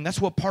Bible is saying that's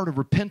what part of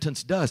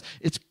repentance does.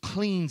 It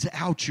cleans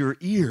out your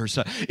ears.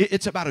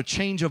 It's about a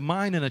change of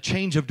mind and a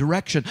change of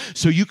direction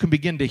so you can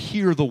begin to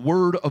hear the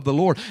word of the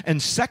Lord.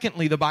 And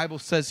secondly, the Bible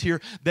says here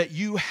that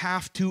you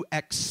have to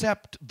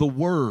accept the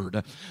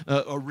word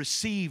or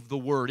receive the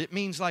word. It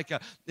means like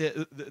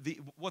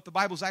what the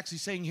Bible's actually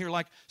saying here,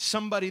 like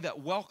somebody that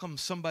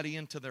welcomes somebody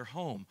into their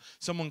home.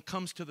 Someone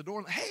comes to the door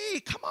and, hey,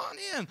 come on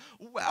in,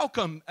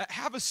 welcome,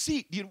 have a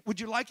seat. Would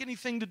you like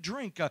anything to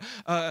drink?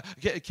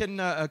 Can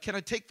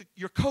I take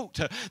your coat?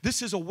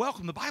 This is a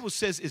welcome. The Bible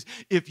says is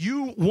if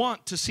you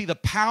want to see the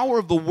power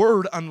of the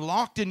word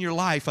unlocked in your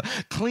life,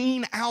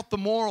 clean out the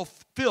moral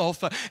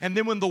filth, and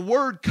then when the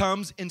word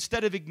comes,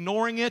 instead of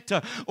ignoring it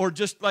or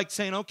just like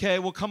saying, okay,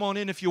 well, come on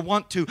in if you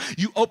want to,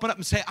 you open up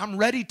and say, I'm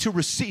ready to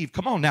receive.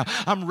 Come on now.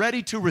 I'm ready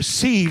to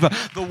receive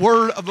the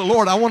word of the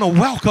Lord. I want to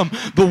welcome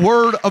the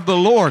word of the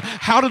Lord.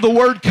 How did the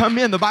word come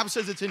in? The Bible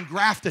says it's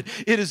engrafted.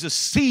 It is a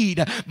seed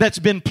that's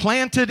been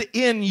planted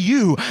in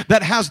you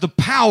that has the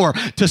power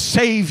to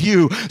save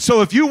you.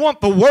 So if you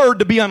want the word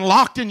to be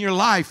unlocked in your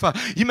life,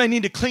 you may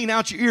need to clean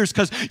out your ears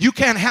because you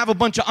can't have a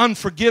bunch of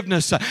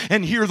unforgiveness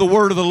and hear the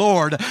word of the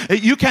Lord.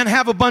 You can't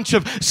have a bunch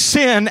of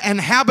sin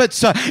and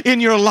habits in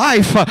your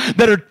life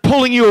that are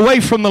pulling you away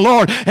from the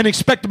Lord and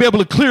expect to be able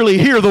to clearly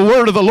hear the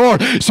word of the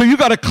Lord. So you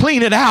got to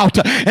clean it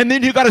out, and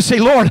then you got to say,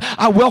 Lord,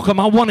 I welcome,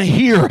 I want to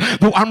hear,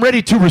 I'm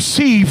ready to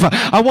receive,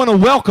 I want to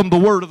welcome the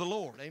word of the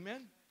Lord.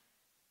 Amen.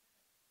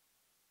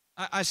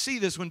 I see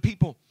this when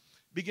people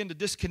begin to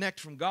disconnect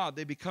from God,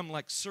 they become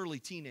like surly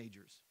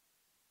teenagers.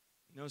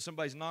 You know,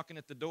 somebody's knocking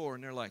at the door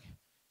and they're like,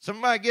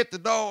 somebody get the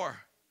door.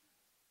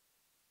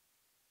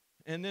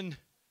 And then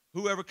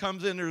whoever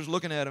comes in there is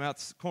looking at him out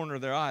the corner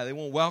of their eye. They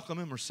won't welcome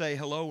him or say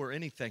hello or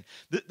anything.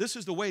 This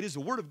is the way it is. The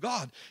word of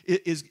God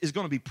is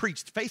going to be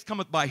preached. Faith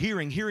cometh by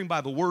hearing, hearing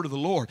by the word of the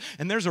Lord.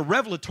 And there's a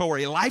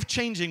revelatory, a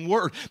life-changing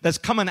word that's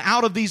coming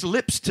out of these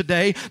lips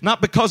today, not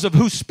because of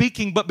who's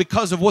speaking, but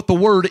because of what the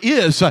word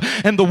is.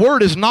 And the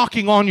word is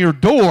knocking on your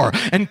door.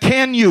 And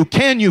can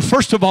you,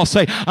 first of all,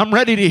 say, I'm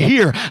ready to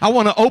hear. I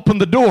want to open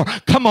the door.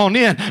 Come on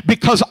in,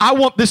 because I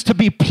want this to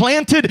be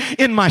planted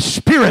in my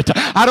spirit.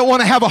 I don't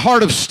want to have a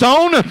heart of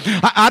stone.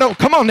 I don't,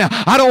 come on now,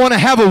 I don't want to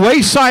have a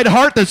wayside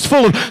heart that's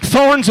full of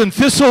thorns and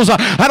thistles.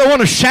 I don't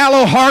want a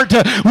shallow heart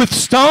with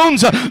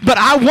stones, but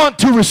I want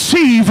to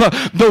receive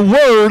the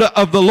word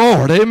of the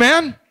Lord.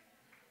 Amen?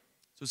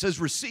 So it says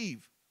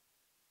receive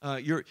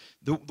the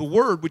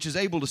word which is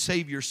able to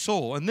save your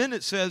soul. And then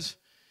it says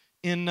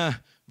in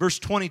verse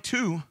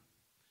 22,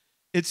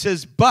 it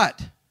says,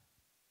 but.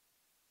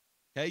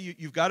 Okay,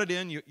 you've got it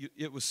in.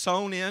 It was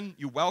sown in.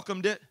 You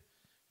welcomed it.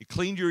 You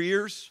cleaned your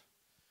ears.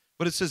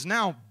 But it says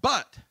now,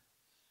 but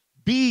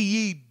be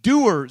ye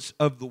doers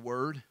of the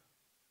word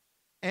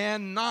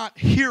and not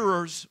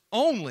hearers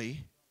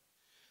only,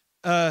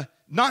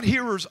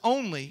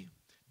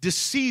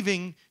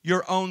 deceiving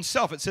your own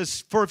self. It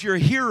says, for if you're a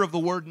hearer of the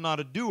word and not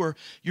a doer,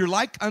 you're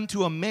like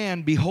unto a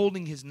man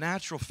beholding his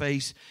natural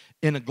face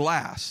in a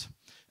glass.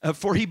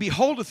 For he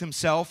beholdeth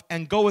himself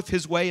and goeth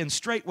his way, and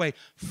straightway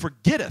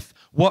forgetteth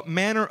what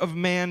manner of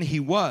man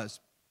he was.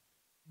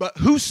 But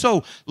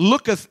whoso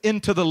looketh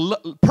into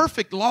the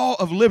perfect law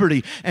of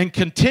liberty and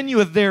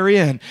continueth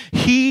therein,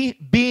 he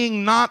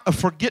being not a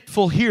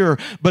forgetful hearer,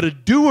 but a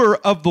doer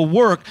of the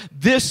work,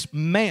 this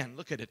man,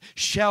 look at it,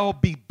 shall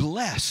be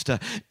blessed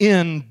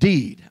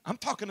indeed. I'm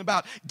talking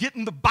about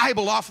getting the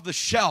Bible off of the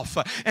shelf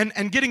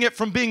and getting it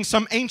from being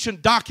some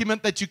ancient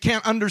document that you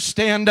can't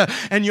understand,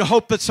 and you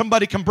hope that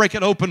somebody can break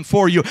it open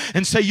for you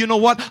and say, you know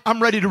what,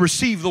 I'm ready to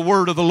receive the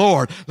word of the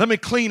Lord. Let me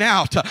clean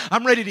out.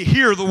 I'm ready to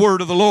hear the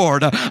word of the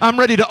Lord. I'm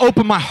ready to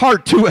open my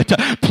heart to it,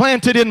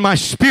 plant it in my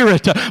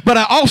spirit. But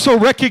I also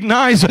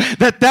recognize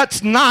that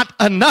that's not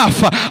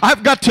enough.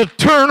 I've got to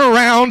turn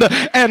around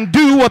and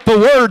do what the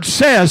word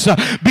says,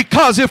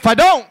 because if I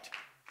don't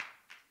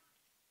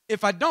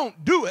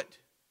do it,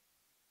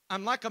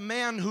 I'm like a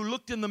man who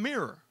looked in the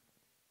mirror.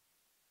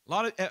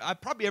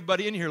 Probably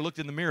everybody in here looked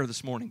in the mirror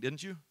this morning,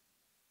 didn't you?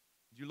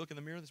 Did you look in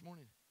the mirror this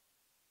morning?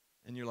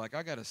 And you're like,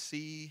 I got to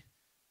see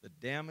the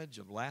damage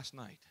of last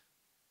night.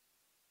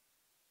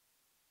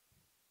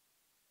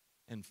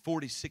 And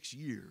 46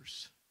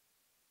 years.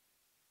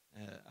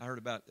 I heard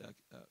about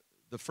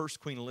the first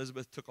Queen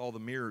Elizabeth took all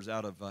the mirrors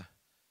out of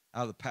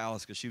the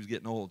palace because she was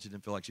getting old. She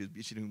didn't feel like she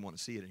didn't even want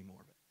to see it anymore.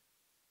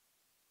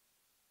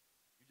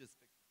 But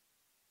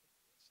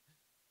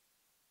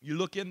you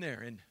look in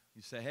there and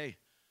you say, hey,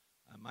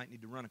 I might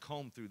need to run a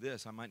comb through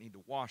this. I might need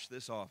to wash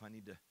this off. I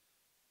need to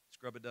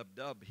scrub a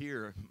dub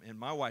here. And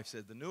my wife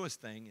said the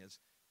newest thing is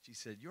She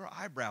said, your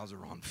eyebrows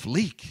are on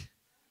fleek.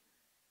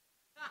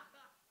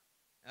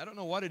 I don't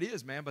know what it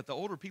is, man, but the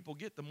older people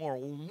get, the more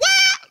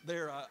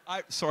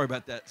sorry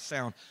about that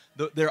sound.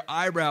 Their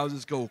eyebrows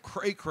just go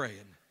cray-cray.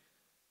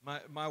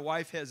 And my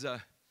wife has one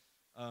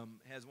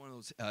of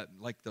those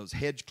like those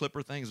hedge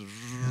clipper things,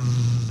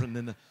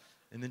 and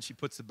then she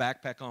puts the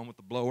backpack on with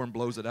the blower and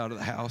blows it out of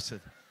the house.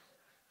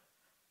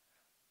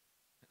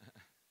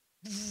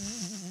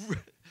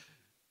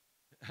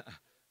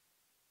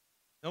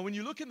 Now, when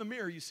you look in the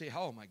mirror, you say,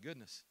 oh, my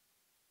goodness.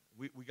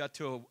 We got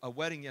to a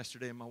wedding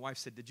yesterday, and my wife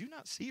said, did you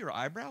not see your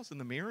eyebrows in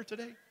the mirror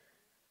today?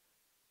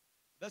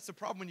 That's the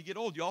problem when you get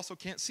old. You also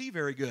can't see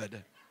very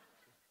good.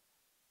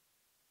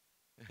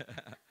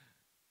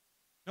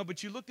 No,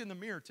 but you looked in the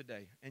mirror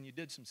today, and you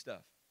did some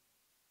stuff.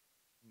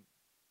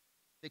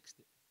 Fixed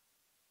it.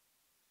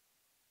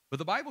 But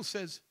the Bible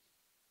says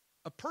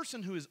a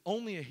person who is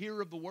only a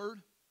hearer of the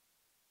word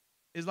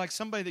is like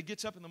somebody that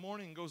gets up in the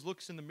morning and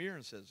looks in the mirror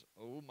and says,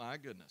 oh, my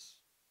goodness,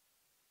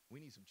 we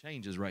need some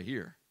changes right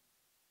here.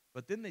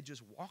 But then they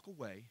just walk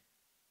away,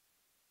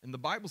 and the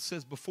Bible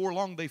says before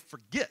long they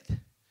forget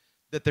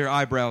that their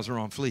eyebrows are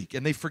on fleek,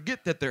 and they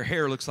forget that their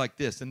hair looks like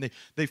this, and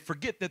they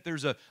forget that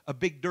there's a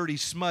big dirty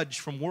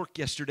smudge from work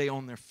yesterday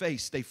on their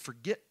face. They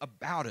forget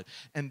about it,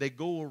 and they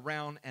go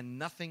around, and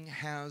nothing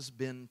has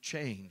been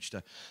changed.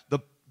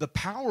 The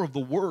power of the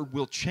word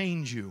will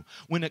change you.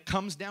 When it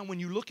comes down, when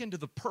you look into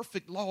the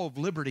perfect law of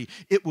liberty,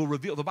 it will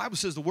reveal. The Bible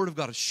says the word of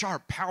God is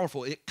sharp,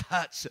 powerful. It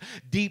cuts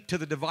deep to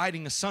the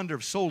dividing asunder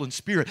of soul and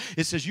spirit.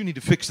 It says you need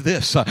to fix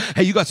this.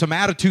 Hey, you got some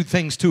attitude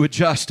things to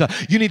adjust.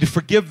 You need to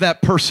forgive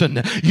that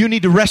person. You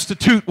need to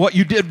restitute what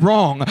you did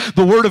wrong.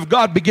 The word of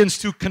God begins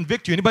to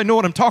convict you. Anybody know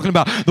what I'm talking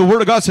about? The word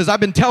of God says, I've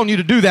been telling you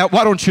to do that.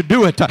 Why don't you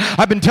do it?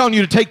 I've been telling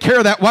you to take care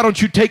of that. Why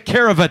don't you take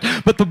care of it?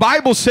 But the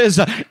Bible says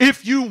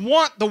if you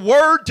want the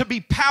word to be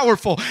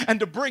powerful and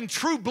to bring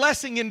true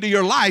blessing into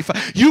your life,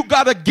 you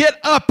got to get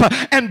up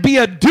and be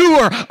a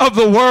doer of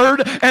the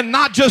word and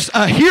not just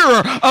a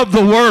hearer of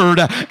the word,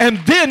 and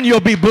then you'll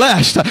be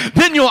blessed.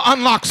 Then you'll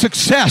unlock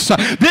success.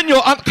 Then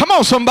come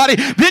on somebody,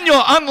 then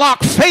you'll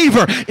unlock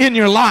favor in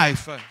your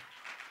life.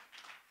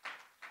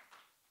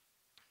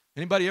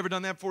 Anybody ever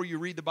done that before? You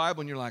read the Bible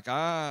and you're like,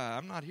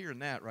 I'm not hearing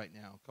that right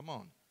now. Come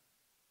on.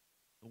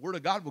 The word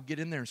of God will get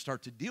in there and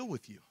start to deal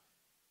with you.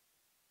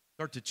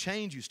 Start to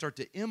change you, start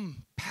to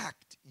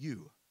impact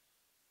you.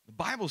 The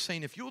Bible's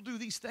saying if you'll do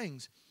these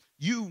things,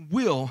 you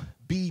will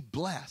be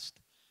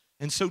blessed.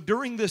 And so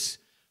during this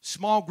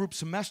small group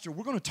semester,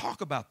 we're going to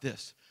talk about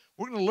this.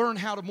 We're going to learn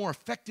how to more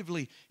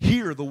effectively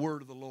hear the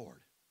word of the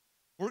Lord.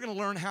 We're going to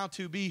learn how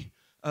to be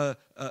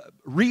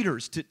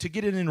readers, to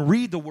get in and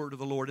read the word of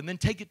the Lord, and then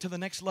take it to the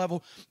next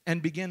level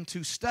and begin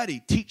to study,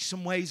 teach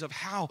some ways of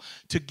how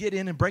to get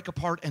in and break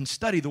apart and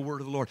study the word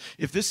of the Lord.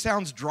 If this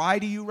sounds dry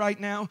to you right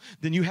now,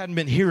 then you hadn't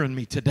been hearing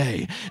me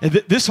today.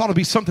 This ought to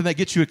be something that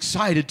gets you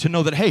excited to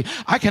know that, hey,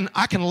 I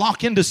can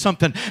lock into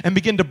something and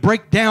begin to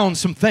break down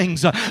some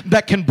things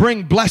that can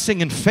bring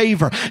blessing and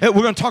favor. We're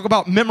going to talk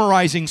about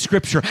memorizing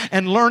scripture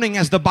and learning,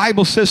 as the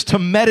Bible says, to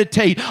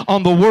meditate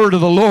on the word of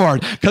the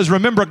Lord. Because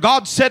remember,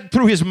 God said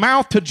through his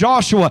mouth to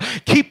Joshua,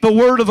 keep the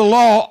word of the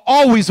law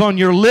always on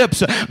your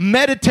lips.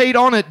 Meditate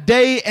on it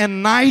day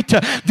and night.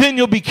 Then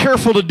you'll be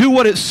careful to do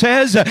what it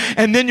says,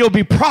 and then you'll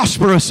be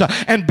prosperous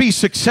and be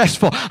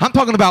successful. I'm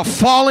talking about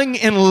falling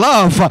in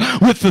love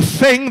with the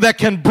thing that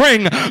can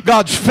bring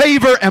God's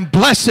favor and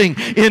blessing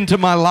into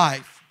my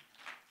life.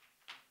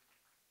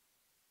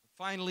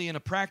 Finally, in a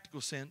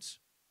practical sense,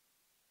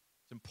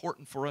 it's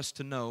important for us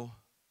to know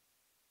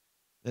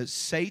that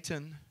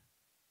Satan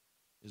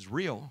is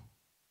real.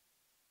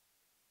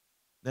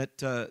 That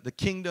the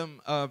kingdom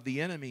of the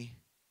enemy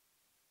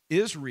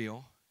is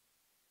real,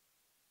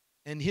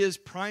 and his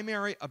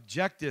primary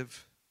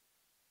objective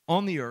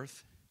on the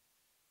earth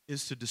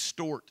is to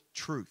distort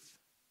truth.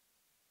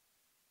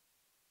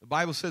 The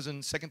Bible says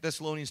in 2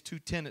 Thessalonians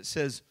 2:10, it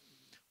says,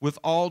 with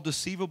all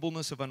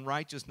deceivableness of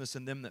unrighteousness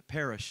in them that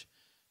perish,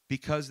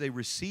 because they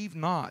receive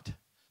not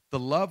the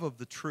love of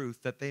the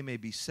truth, that they may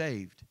be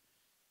saved.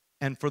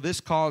 And for this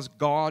cause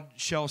God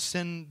shall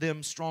send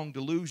them strong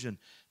delusion,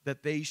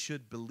 that they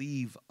should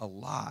believe a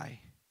lie.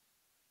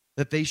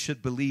 That they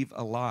should believe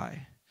a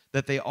lie.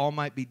 That they all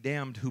might be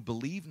damned who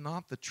believe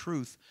not the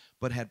truth,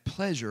 but had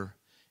pleasure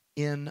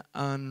in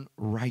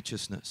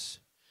unrighteousness.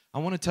 I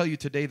want to tell you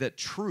today that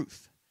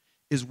truth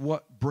is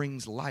what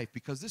brings life,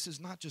 because this is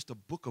not just a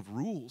book of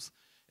rules.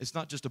 It's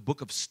not just a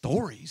book of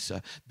stories.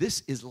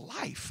 This is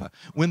life.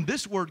 When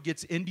this word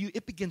gets into you,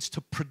 it begins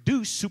to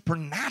produce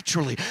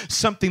supernaturally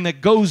something that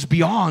goes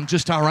beyond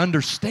just our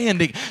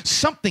understanding.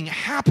 Something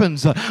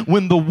happens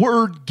when the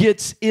word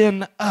gets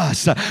in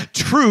us.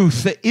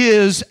 Truth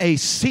is a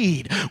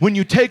seed. When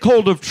you take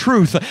hold of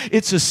truth,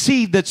 it's a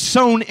seed that's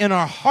sown in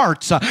our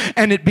hearts,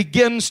 and it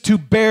begins to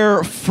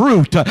bear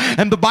fruit.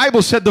 And the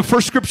Bible said, the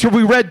first scripture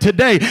we read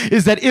today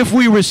is that if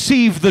we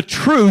receive the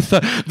truth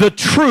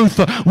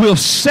will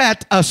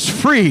set us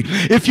free.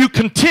 If you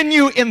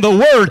continue in the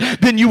word,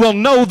 then you will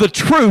know the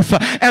truth,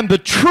 and the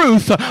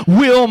truth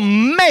will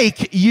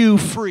make you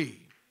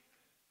free.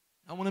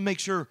 I want to make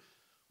sure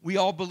we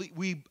all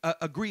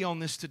agree on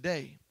this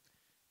today,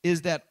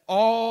 is that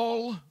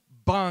all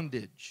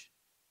bondage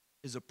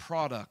is a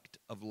product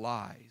of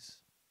lies.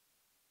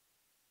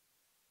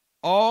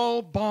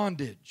 All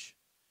bondage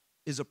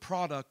is a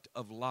product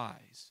of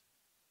lies.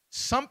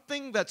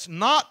 Something that's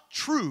not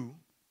true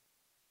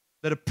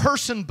that a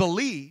person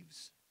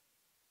believes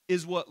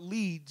is what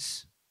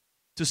leads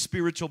to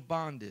spiritual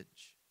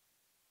bondage.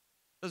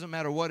 Doesn't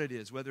matter what it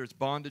is, whether it's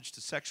bondage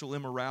to sexual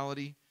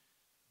immorality,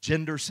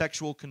 gender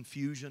sexual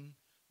confusion,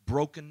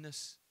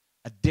 brokenness,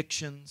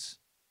 addictions,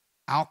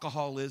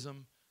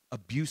 alcoholism,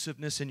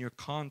 abusiveness in your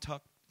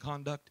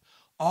conduct.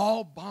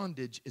 All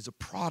bondage is a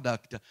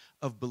product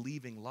of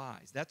believing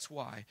lies. That's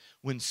why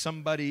when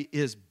somebody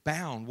is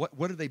bound,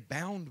 what are they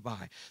bound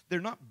by?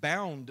 They're not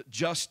bound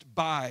just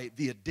by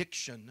the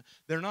addiction.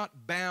 They're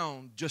not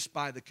bound just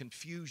by the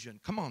confusion.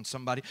 Come on,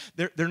 somebody.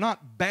 They're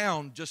not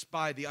bound just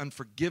by the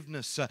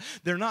unforgiveness.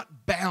 They're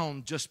not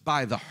bound just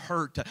by the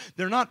hurt.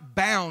 They're not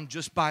bound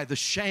just by the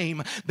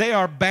shame. They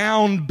are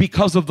bound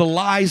because of the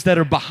lies that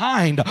are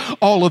behind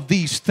all of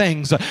these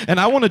things. And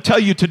I want to tell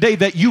you today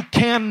that you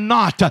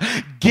cannot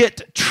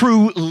get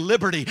true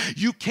liberty.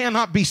 You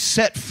cannot be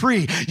set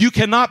free. You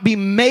cannot be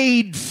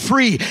made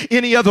free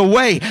any other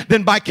way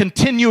than by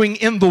continuing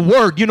in the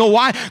Word. You know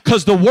why?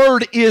 Because the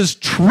Word is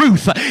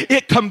truth.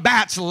 It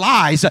combats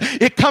lies.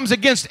 It comes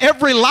against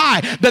every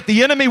lie that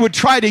the enemy would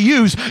try to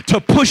use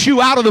to push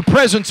you out of the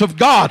presence of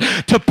God,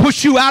 to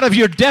push you out of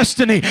your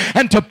destiny,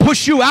 and to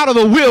push you out of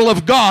the will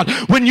of God.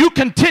 When you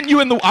continue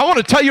I want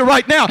to tell you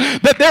right now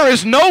that there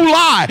is no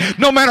lie,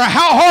 no matter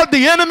how hard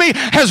the enemy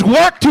has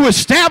worked to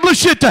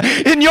establish it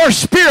in your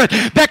spirit,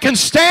 that can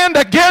stand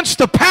against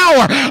the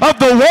power of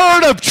the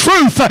word of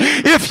truth.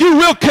 If you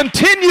will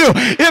continue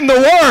in the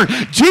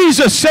word,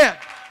 Jesus said,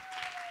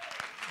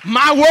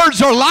 my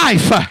words are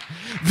life.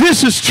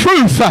 This is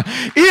truth.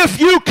 If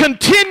you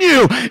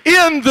continue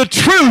in the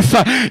truth,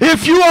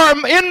 if you are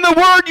in the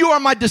word, you are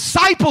my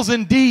disciples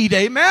indeed.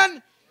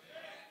 Amen?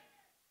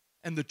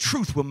 And the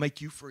truth will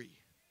make you free.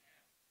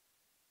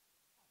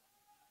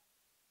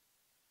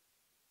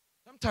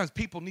 Sometimes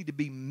people need to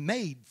be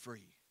made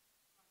free.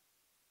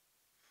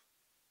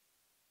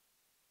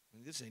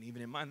 This ain't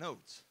even in my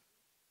notes.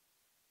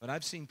 But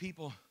I've seen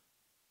people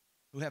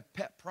who have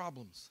pet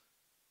problems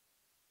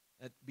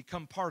that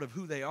become part of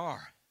who they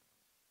are,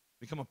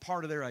 become a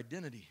part of their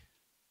identity.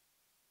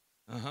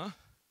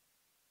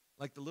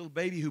 Like the little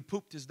baby who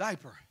pooped his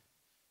diaper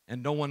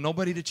and don't want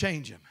nobody to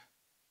change him.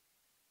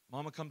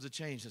 Mama comes to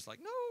change. It's like,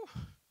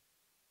 no,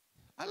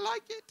 I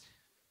like it.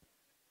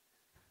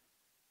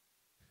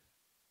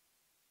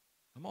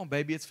 Come on,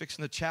 baby, it's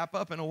fixing to chap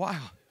up in a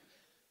while.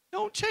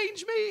 Don't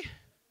change me.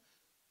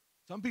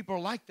 Some people are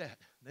like that.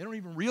 They don't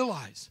even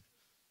realize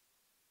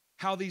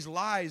how these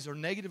lies are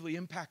negatively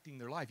impacting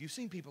their life. You've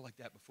seen people like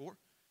that before.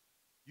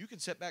 You can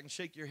sit back and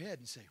shake your head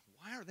and say,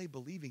 why are they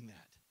believing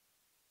that?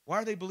 Why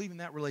are they believing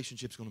that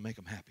relationship's going to make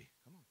them happy?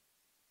 Come on.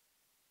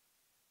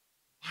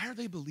 Why are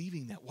they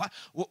believing that?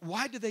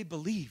 Why do they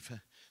believe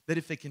that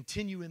if they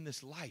continue in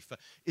this life,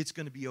 it's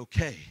going to be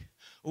okay?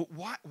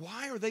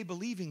 Why are they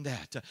believing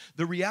that?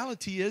 The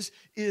reality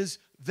is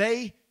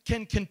they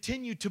can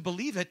continue to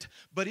believe it,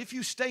 but if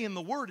you stay in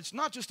the Word, it's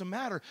not just a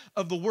matter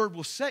of the Word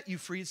will set you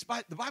free.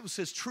 The Bible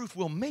says truth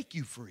will make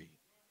you free.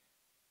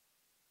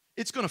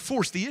 It's going to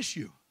force the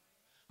issue.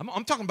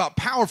 I'm talking about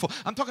powerful.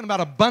 I'm talking about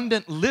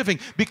abundant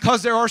living,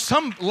 because there are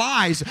some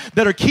lies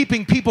that are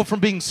keeping people from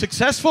being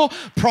successful,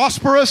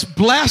 prosperous,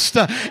 blessed,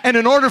 and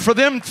in order for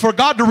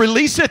God to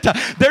release it,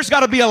 there's got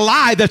to be a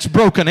lie that's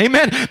broken.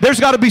 Amen. There's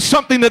got to be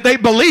something that they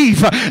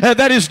believe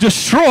that is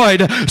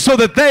destroyed so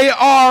that they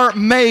are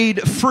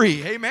made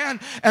free. Amen.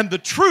 And the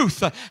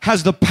truth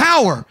has the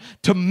power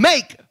to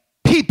make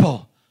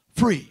people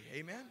free.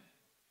 Amen.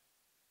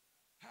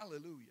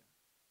 Hallelujah.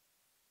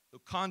 So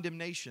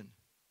condemnation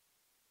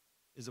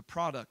is a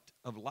product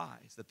of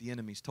lies that the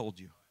enemy's told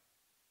you.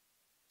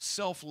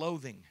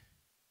 Self-loathing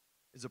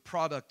is a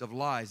product of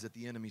lies that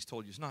the enemy's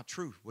told you. It's not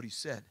true what he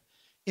said.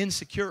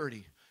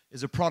 Insecurity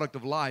is a product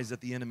of lies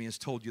that the enemy has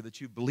told you that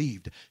you've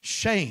believed.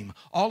 Shame,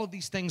 all of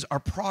these things are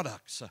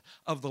products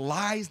of the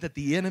lies that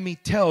the enemy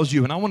tells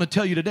you. And I want to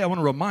tell you today, I want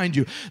to remind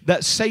you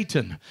that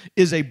Satan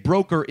is a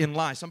broker in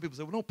lies. Some people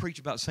say, well, don't preach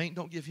about Satan.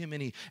 Don't give him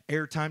any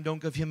airtime. Don't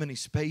give him any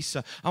space.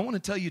 I want to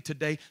tell you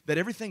today that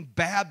everything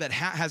bad that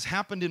has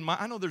happened in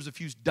I know there's a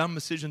few dumb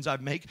decisions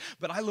I've made,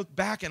 but I look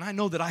back and I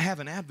know that I have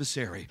an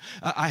adversary.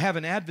 I have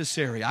an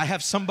adversary. I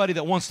have somebody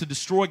that wants to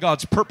destroy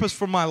God's purpose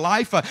for my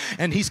life,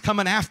 and he's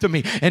coming after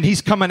me, and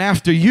he's coming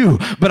after you.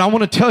 But I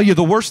want to tell you,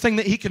 the worst thing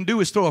that he can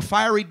do is throw a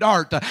fiery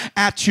dart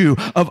at you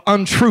of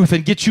untruth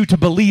and get you to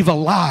believe a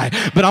lie.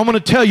 But I want to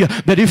tell you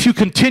that if you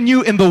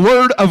continue in the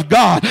Word of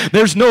God,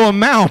 there's no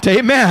amount,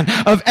 amen,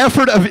 of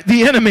effort of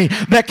the enemy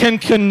that can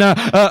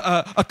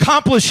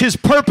accomplish his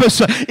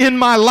purpose in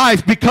my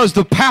life, because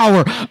the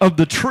power of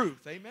the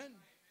truth. Amen.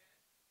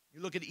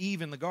 You look at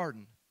Eve in the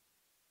garden.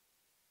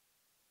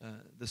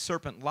 The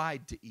serpent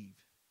lied to Eve,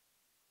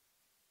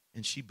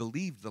 and she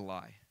believed the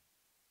lie.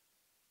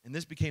 And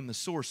this became the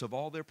source of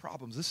all their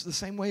problems. This is the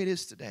same way it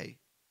is today.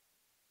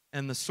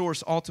 And the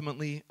source,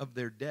 ultimately, of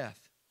their death.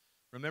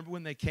 Remember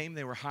when they came,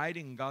 they were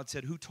hiding, and God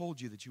said, who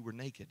told you that you were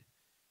naked?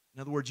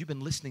 In other words, you've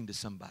been listening to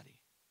somebody.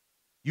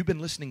 You've been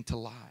listening to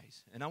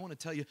lies. And I want to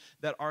tell you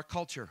that our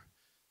culture,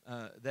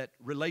 that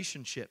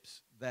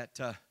relationships, that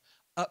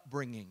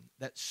upbringing,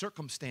 that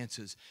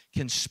circumstances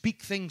can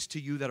speak things to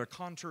you that are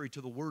contrary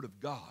to the Word of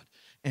God.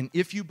 And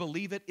if you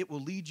believe it, it will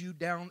lead you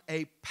down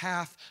a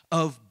path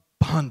of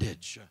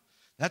bondage.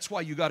 That's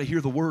why you got to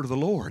hear the word of the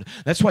Lord.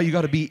 That's why you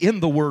got to be in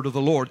the word of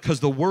the Lord,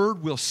 because the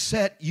word will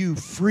set you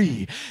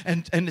free.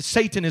 And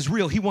Satan is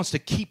real. He wants to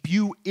keep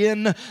you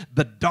in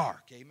the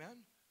dark.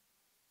 Amen?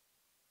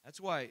 That's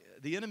why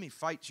the enemy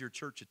fights your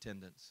church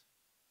attendance.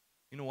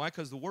 You know why?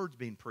 Because the word's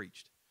being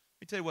preached.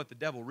 Let me tell you what the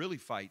devil really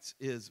fights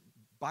is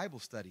Bible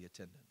study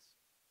attendance.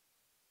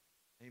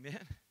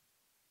 Amen?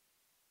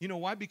 You know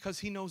why? Because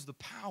he knows the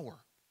power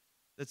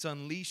that's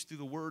unleashed through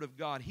the word of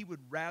God. He would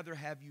rather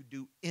have you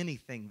do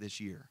anything this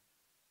year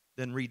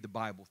than read the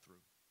Bible through.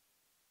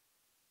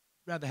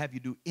 I'd rather have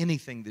you do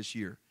anything this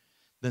year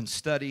than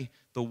study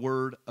the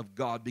Word of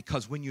God,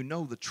 because when you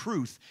know the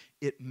truth,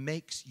 it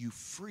makes you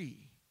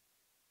free.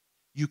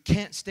 You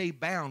can't stay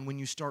bound when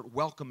you start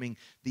welcoming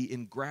the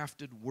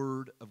engrafted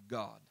Word of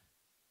God.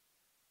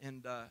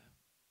 And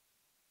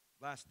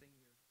last thing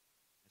here,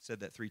 I said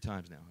that 3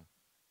 times now, huh?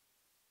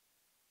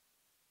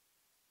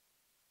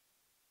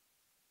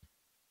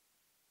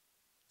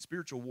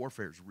 Spiritual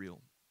warfare is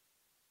real.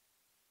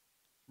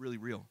 Really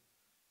real.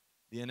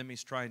 The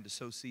enemy's trying to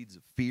sow seeds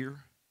of fear,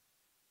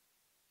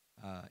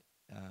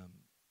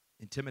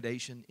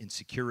 intimidation,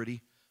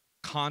 insecurity,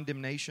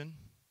 condemnation.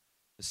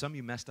 Some of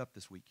you messed up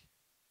this week.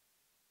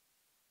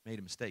 Made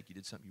a mistake. You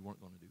did something you weren't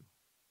going to do.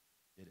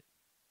 Did it.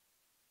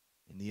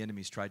 And the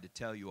enemy's tried to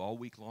tell you all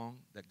week long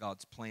that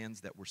God's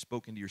plans that were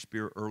spoken to your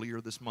spirit earlier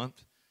this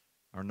month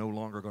are no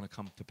longer going to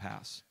come to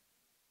pass.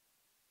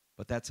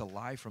 But that's a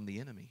lie from the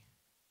enemy,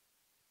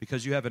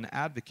 because you have an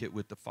advocate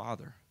with the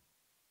Father.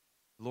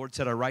 The Lord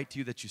said, I write to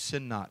you that you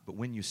sin not. But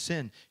when you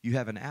sin, you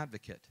have an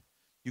advocate.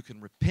 You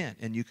can repent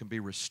and you can be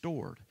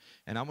restored.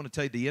 And I want to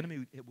tell you, the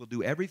enemy will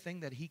do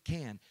everything that he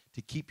can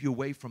to keep you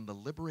away from the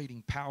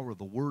liberating power of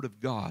the Word of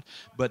God.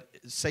 But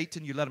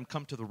Satan, you let him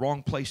come to the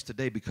wrong place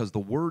today, because the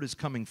Word is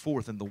coming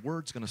forth, and the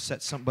Word's going to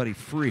set somebody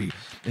free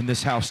in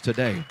this house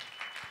today.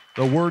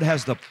 The Word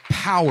has the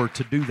power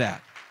to do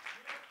that.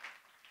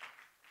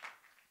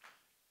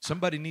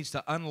 Somebody needs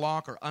to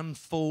unlock or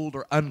unfold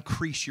or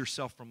uncrease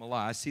yourself from a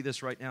lie. I see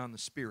this right now in the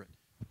Spirit.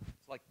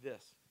 It's like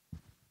this.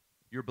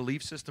 Your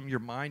belief system, your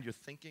mind, your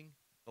thinking,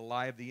 the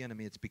lie of the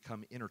enemy, it's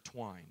become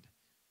intertwined.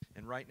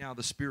 And right now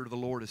the Spirit of the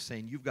Lord is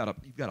saying you've got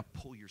to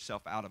pull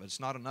yourself out of it. It's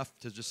not enough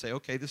to just say,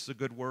 okay, this is a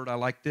good word. I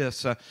like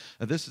this.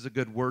 This is a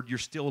good word. You're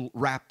still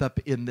wrapped up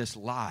in this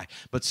lie.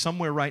 But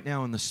somewhere right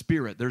now in the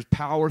Spirit, there's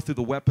power through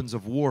the weapons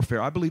of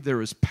warfare. I believe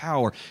there is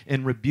power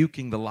in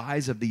rebuking the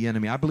lies of the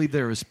enemy. I believe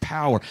there is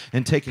power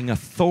in taking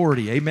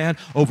authority, amen,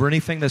 over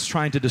anything that's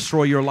trying to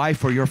destroy your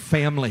life or your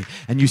family.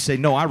 And you say,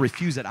 no, I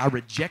refuse it. I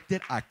reject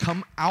it. I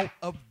come out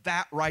of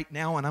that right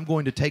now, and I'm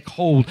going to take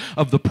hold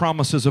of the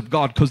promises of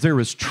God, because there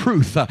is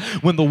truth.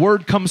 When the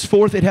word comes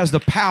forth, it has the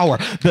power,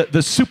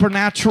 the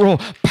supernatural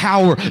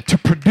power to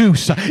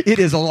produce. It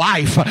is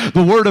life.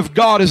 The word of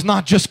God is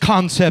not just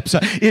concepts.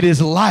 It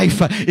is life.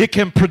 It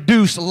can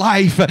produce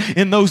life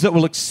in those that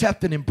will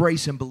accept and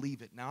embrace and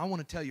believe it. Now, I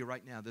want to tell you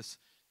right now, this,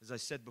 as I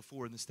said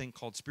before, in this thing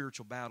called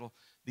spiritual battle,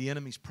 the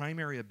enemy's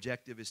primary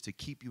objective is to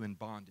keep you in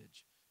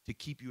bondage, to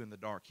keep you in the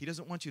dark. He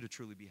doesn't want you to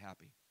truly be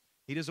happy.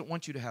 He doesn't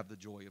want you to have the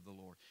joy of the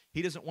Lord.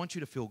 He doesn't want you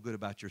to feel good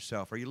about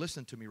yourself. Are you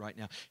listening to me right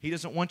now? He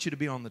doesn't want you to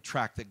be on the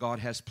track that God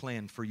has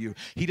planned for you.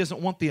 He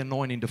doesn't want the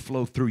anointing to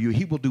flow through you.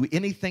 He will do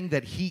anything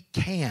that he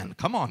can,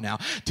 come on now,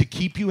 to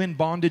keep you in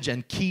bondage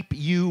and keep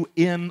you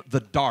in the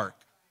dark.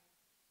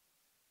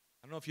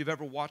 I don't know if you've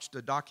ever watched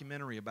a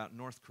documentary about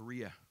North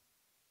Korea,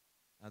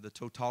 the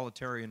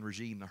totalitarian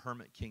regime, the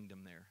hermit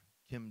kingdom there.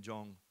 Kim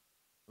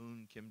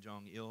Jong-un, Kim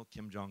Jong-il,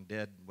 Kim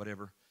Jong-dead,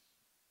 whatever.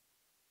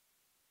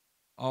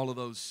 All of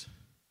those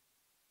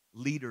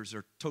leaders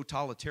are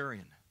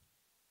totalitarian.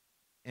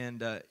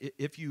 And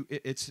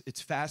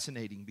it's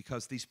fascinating,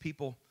 because these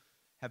people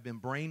have been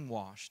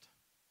brainwashed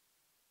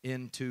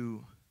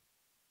into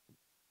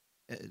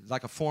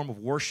like a form of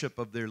worship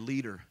of their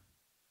leader.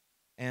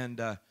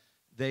 And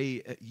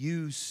they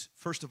use,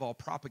 first of all,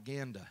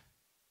 propaganda.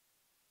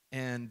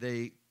 And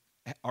they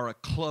are a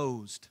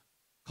closed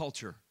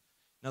culture.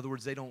 In other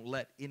words, they don't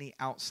let any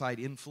outside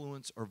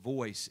influence or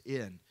voice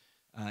in,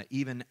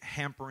 even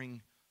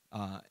hampering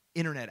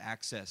internet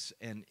access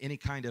and any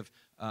kind of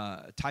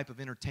type of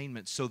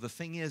entertainment. So the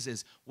thing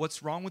is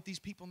what's wrong with these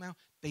people now?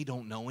 They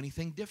don't know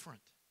anything different.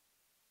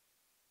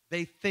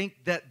 They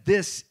think that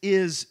this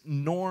is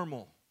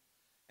normal.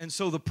 And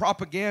so the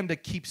propaganda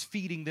keeps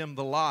feeding them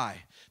the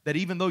lie that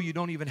even though you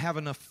don't even have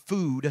enough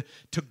food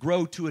to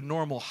grow to a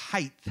normal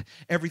height,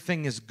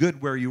 everything is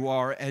good where you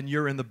are and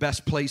you're in the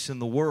best place in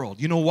the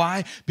world. You know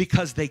why?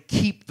 Because they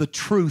keep the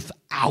truth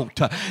out.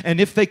 And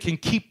if they can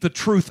keep the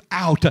truth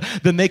out,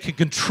 then they can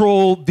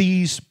control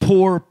these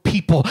poor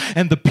people.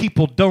 And the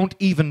people don't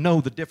even know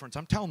the difference.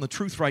 I'm telling the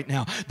truth right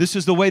now. This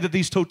is the way that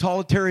these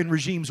totalitarian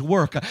regimes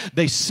work.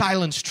 They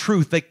silence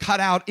truth. They cut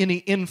out any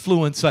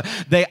influence.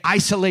 They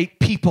isolate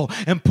people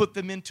and put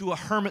them into a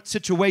hermit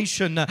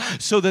situation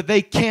so that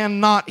they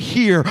cannot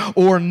hear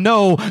or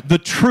know the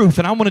truth.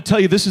 And I want to tell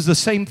you, this is the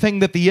same thing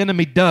that the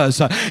enemy does.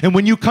 And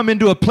when you come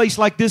into a place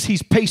like this,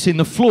 he's pacing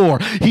the floor.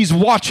 He's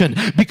watching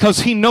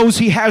because he knows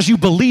he has you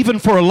believing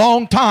for a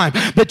long time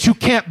that you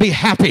can't be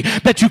happy,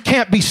 that you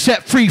can't be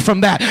set free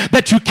from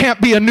that you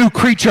can't be a new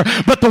creature.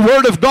 But the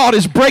Word of God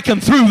is breaking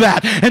through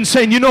that and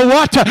saying, you know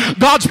what?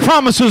 God's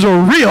promises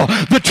are real.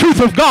 The truth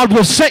of God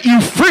will set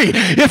you free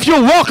if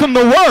you'll walk in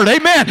the Word.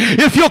 Amen.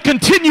 If you'll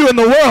continue in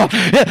the world,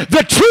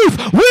 the truth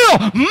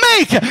will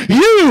make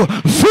you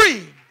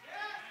free.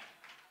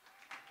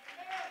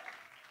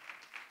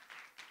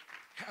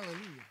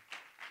 Hallelujah.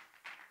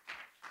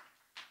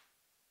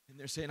 And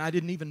they're saying, I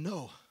didn't even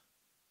know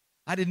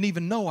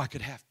I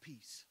could have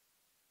peace.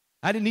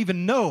 I didn't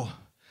even know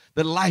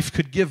that life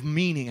could give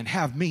meaning and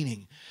have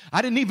meaning.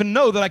 I didn't even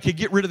know that I could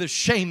get rid of this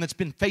shame that's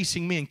been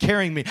facing me and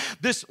carrying me.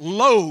 This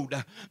load.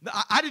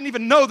 I didn't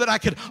even know that I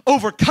could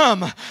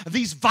overcome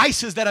these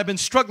vices that I've been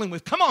struggling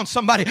with. Come on,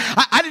 somebody.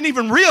 I didn't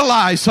even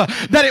realize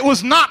that it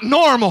was not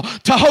normal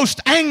to host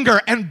anger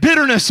and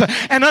bitterness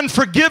and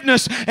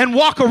unforgiveness and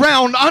walk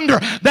around under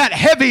that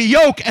heavy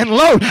yoke and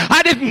load.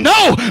 I didn't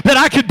know that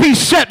I could be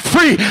set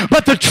free.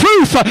 But the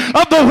truth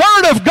of the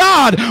Word of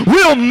God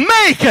will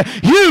make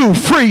you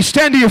free.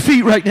 Stand to your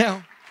feet right now.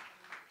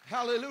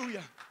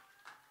 Hallelujah.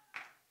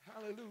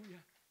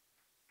 Hallelujah.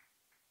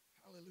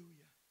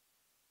 Hallelujah.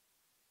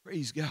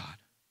 Praise God.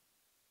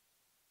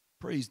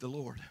 Praise the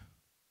Lord.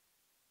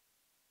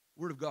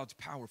 The Word of God's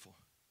powerful.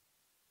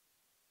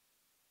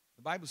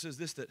 The Bible says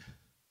this, that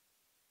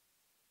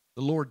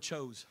the Lord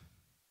chose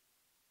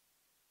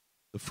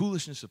the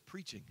foolishness of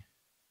preaching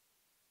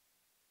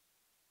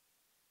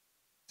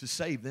to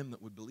save them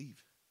that would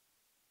believe.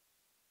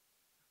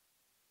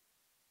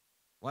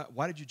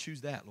 Why did you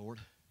choose that, Lord?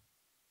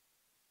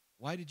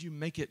 Why did you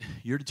make it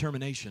your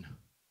determination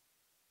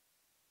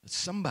that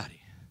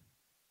somebody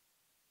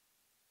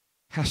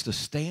has to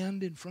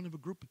stand in front of a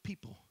group of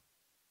people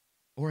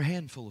or a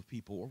handful of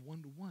people or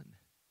one-to-one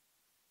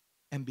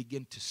and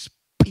begin to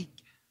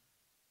speak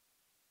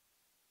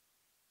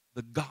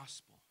the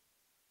gospel?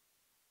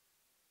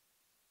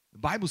 The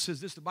Bible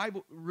says this. The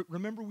Bible,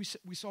 remember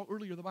we saw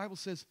earlier, the Bible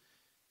says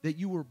that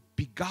you were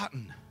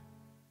begotten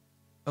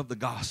of the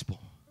gospel.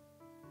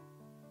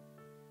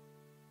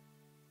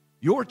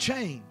 Your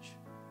change,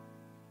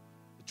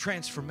 the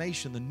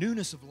transformation, the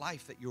newness of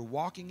life that you're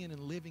walking in and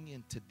living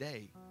in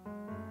today,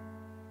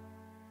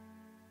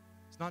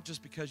 it's not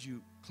just because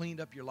you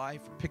cleaned up your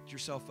life or picked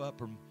yourself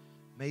up or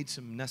made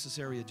some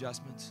necessary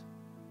adjustments.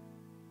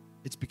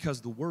 It's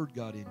because the Word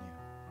got in you.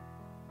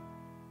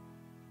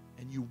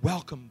 And you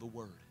welcomed the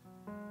Word.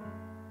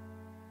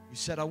 You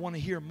said, I want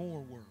to hear more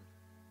Word.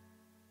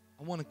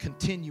 I want to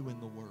continue in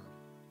the Word.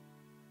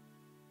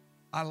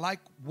 I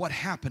like what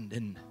happened,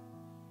 and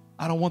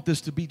I don't want this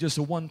to be just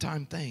a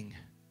one-time thing,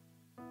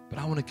 but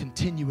I want to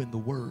continue in the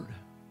Word.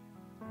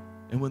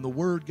 And when the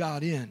Word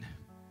got in,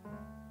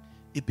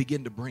 it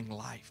began to bring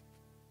life.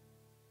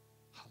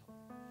 The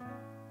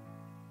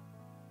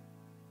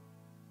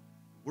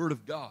Word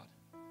of God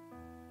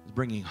is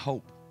bringing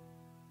hope.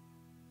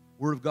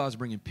 The Word of God is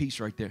bringing peace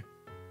right there.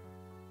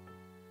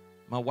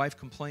 My wife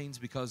complains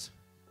because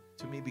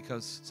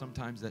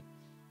sometimes that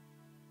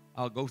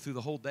I'll go through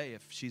the whole day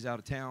if she's out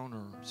of town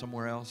or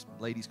somewhere else,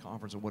 ladies'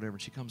 conference or whatever,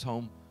 and she comes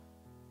home,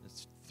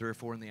 it's 3 or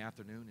 4 in the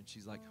afternoon, and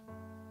she's like,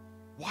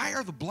 why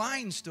are the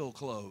blinds still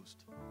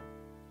closed?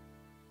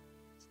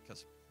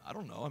 Because, I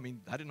don't know.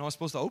 I didn't know I was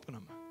supposed to open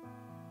them.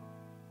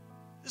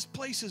 This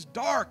place is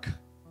dark.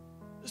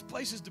 This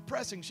place is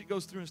depressing. She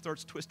goes through and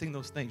starts twisting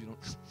those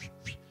things.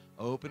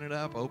 Open it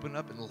up, and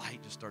the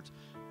light just starts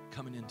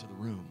coming into the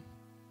room.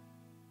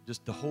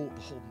 Just the whole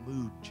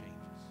mood changes.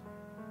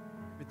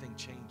 Everything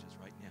changes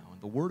right now. And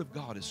the Word of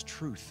God is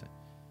truth.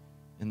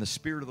 And the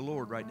Spirit of the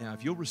Lord right now,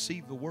 if you'll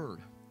receive the Word,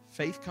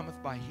 faith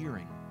cometh by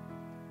hearing.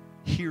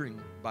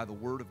 Hearing by the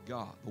Word of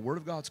God. The Word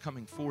of God's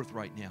coming forth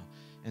right now.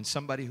 And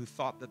somebody who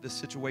thought that this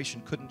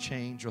situation couldn't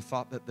change or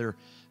thought that their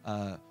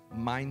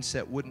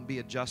mindset wouldn't be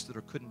adjusted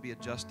or couldn't be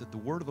adjusted, the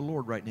Word of the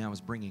Lord right now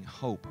is bringing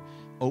hope,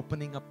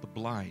 opening up the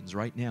blinds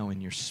right now in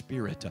your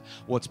spirit.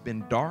 What's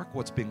been dark,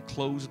 what's been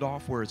closed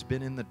off, where it's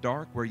been in the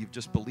dark, where you've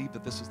just believed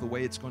that this is the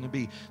way it's going to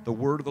be, the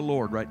Word of the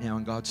Lord right now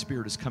and God's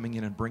Spirit is coming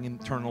in and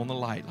turning on the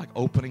light, like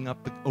opening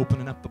up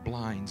the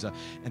blinds,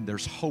 and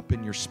there's hope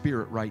in your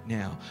spirit right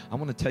now. I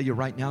want to tell you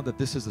right now that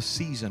this is a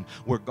season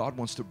where God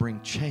wants to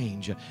bring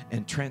change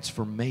and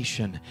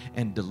transformation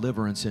and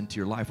deliverance into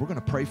your life. We're going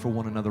to pray for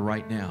one another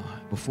right now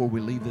before we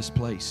leave this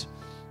place.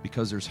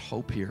 because there's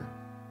hope here.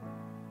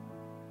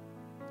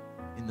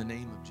 In the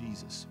name of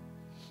Jesus.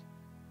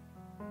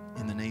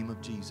 In the name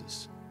of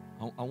Jesus.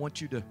 I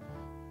want you to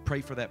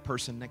pray for that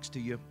person next to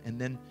you. And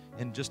then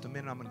in just a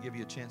minute, I'm going to give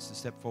you a chance to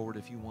step forward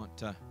if you want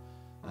to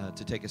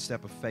take a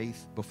step of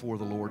faith before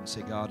the Lord and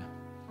say, God,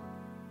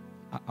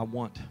 I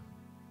want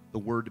the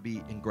word to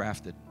be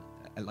engrafted,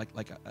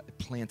 like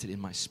planted in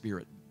my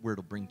spirit where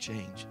it'll bring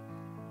change.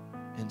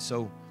 And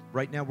so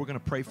right now we're going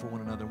to pray for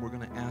one another. We're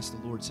going to ask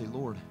the Lord, say,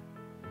 Lord,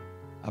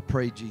 I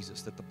pray,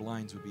 Jesus, that the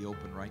blinds would be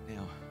open right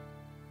now.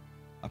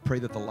 I pray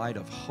that the light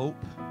of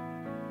hope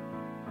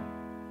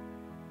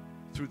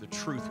through the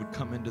truth would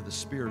come into the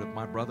spirit of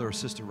my brother or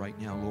sister right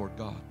now, Lord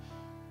God.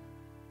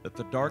 That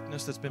the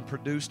darkness that's been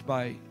produced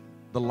by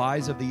the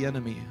lies of the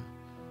enemy,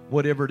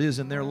 whatever it is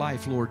in their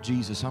life, Lord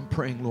Jesus, I'm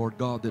praying, Lord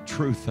God, that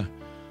truth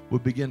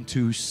would begin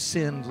to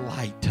send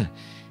light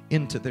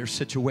into their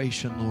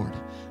situation, Lord.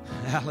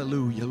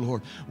 Hallelujah,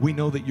 Lord. We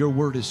know that your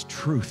word is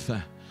truth.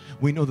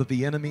 We know that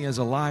the enemy is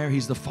a liar.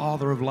 He's the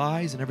father of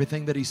lies, and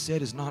everything that he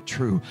said is not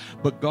true.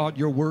 But God,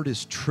 your word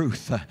is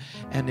truth.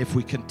 And if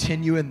we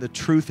continue in the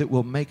truth, it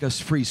will make us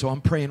free. So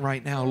I'm praying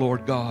right now,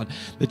 Lord God,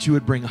 that you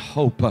would bring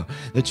hope,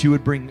 that you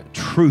would bring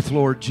truth,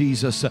 Lord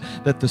Jesus,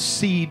 that the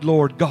seed,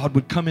 Lord God,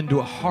 would come into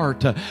a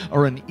heart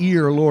or an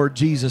ear, Lord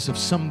Jesus, of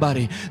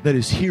somebody that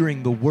is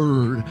hearing the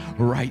word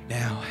right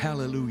now.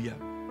 Hallelujah.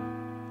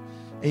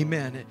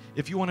 Amen.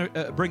 If you want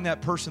to bring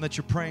that person that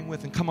you're praying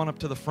with and come on up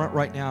to the front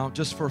right now,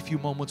 just for a few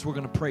moments, we're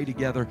going to pray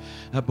together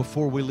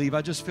before we leave.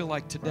 I just feel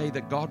like today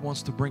that God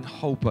wants to bring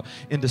hope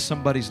into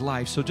somebody's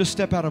life. So just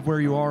step out of where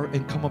you are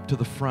and come up to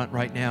the front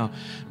right now,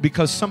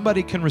 because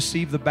somebody can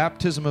receive the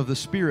baptism of the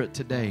Spirit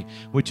today,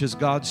 which is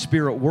God's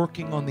Spirit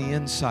working on the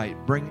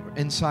inside,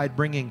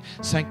 bringing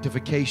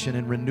sanctification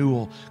and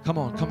renewal. Come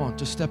on,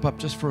 just step up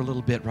just for a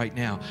little bit right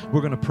now.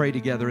 We're going to pray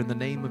together in the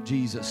name of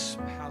Jesus.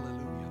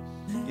 Hallelujah.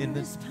 In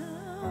this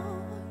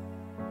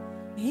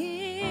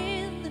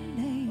In the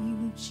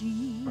name of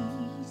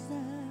Jesus,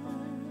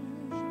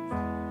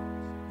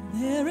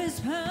 there is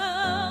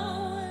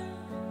power.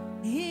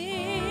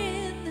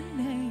 In the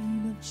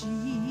name of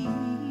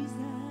Jesus,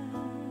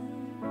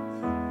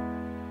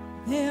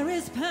 there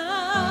is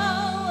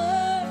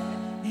power.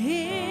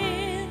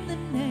 In the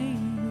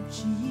name of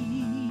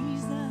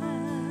Jesus,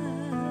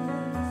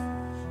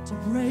 to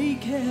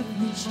break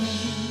every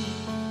chain,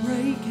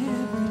 break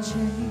every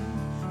chain.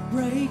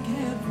 Break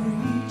every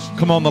chain.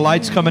 Come on, the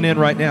light's coming in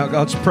right now.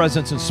 God's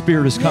presence and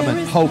Spirit is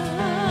coming. Hope.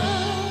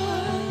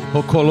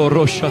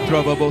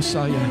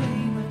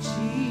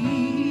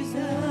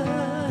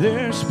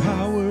 There's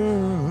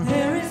power.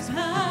 There is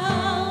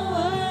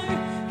power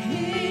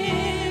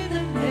in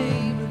the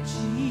name of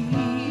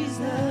Jesus.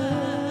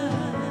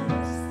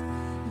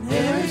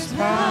 There is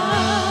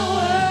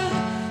power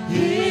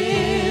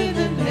in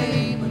the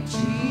name of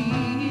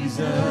Jesus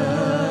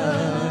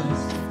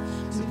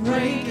to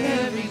break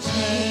every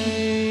chain.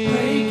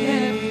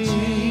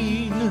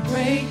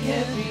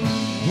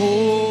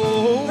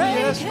 Oh,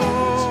 yes,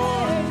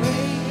 Lord.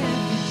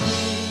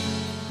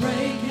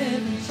 Break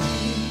every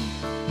chain.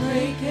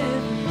 Break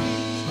every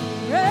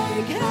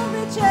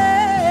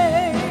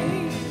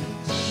chain.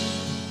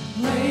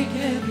 Break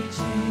every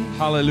chain.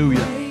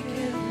 Hallelujah. Break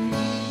every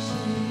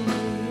chain.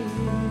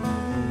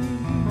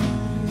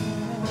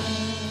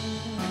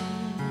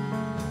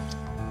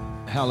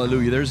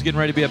 Hallelujah. There's getting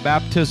ready to be a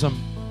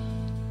baptism.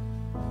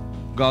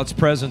 God's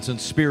presence and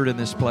Spirit in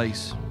this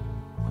place.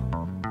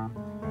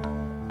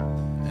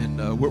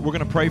 We're going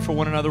to pray for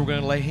one another. We're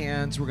going to lay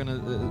hands. We're going to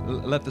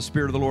let the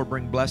Spirit of the Lord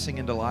bring blessing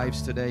into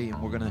lives today.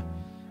 And we're going to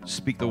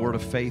speak the word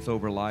of faith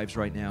over lives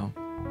right now.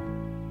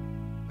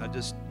 I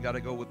just got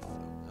to go with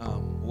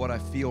what I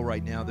feel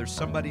right now. There's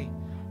somebody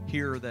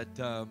here that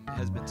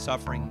has been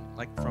suffering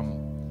like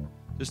from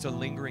just a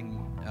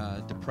lingering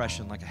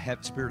depression, like a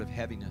spirit of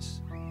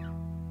heaviness.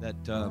 That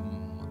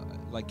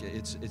like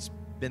it's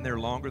been there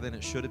longer than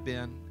it should have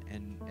been,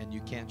 and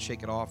you can't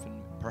shake it off.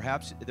 And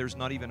perhaps there's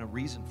not even a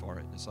reason for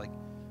it. It's like,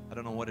 I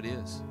don't know what it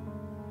is.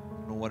 I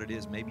don't know what it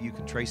is. Maybe you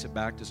can trace it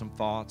back to some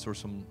thoughts or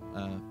some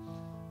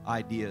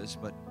ideas.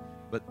 But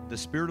the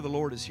Spirit of the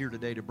Lord is here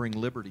today to bring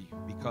liberty,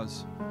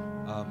 because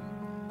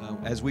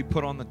as we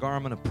put on the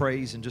garment of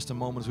praise in just a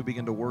moment, as we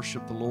begin to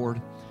worship the Lord,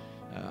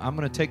 I'm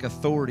going to take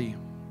authority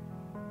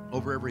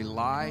over every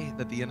lie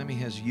that the enemy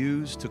has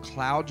used to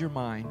cloud your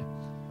mind,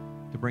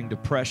 to bring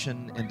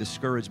depression and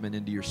discouragement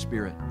into your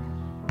spirit.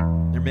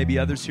 There may be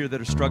others here that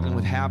are struggling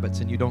with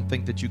habits and you don't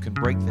think that you can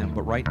break them,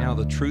 but right now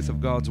the truth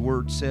of God's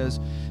word says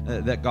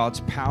that God's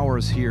power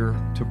is here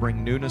to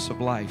bring newness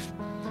of life.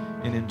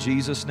 And in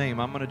Jesus' name,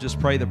 I'm going to just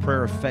pray the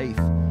prayer of faith.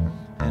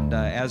 And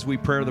as we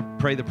pray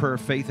the prayer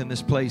of faith in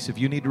this place, if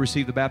you need to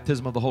receive the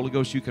baptism of the Holy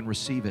Ghost, you can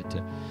receive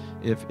it.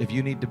 If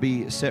you need to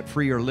be set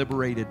free or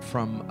liberated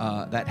from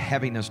that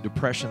heaviness,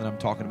 depression that I'm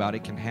talking about,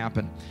 it can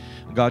happen.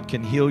 God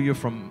can heal you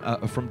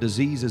from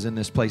diseases in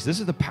this place. This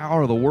is the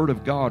power of the Word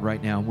of God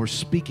right now. We're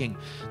speaking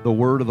the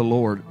Word of the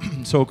Lord.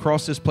 So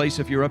across this place,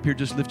 if you're up here,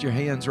 just lift your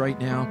hands right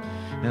now,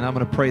 and I'm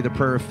going to pray the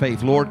prayer of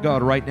faith. Lord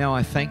God, right now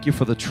I thank you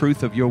for the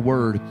truth of your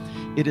Word.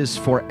 It is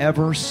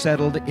forever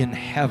settled in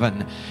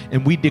heaven.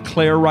 And we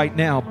declare right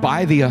now,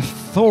 by the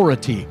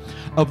authority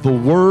of the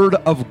Word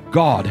of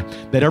God,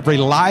 that every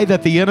lie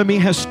that the enemy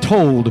has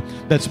told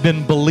that's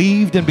been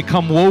believed and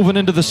become woven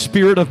into the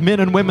spirit of men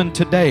and women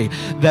today,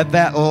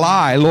 that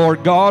lie,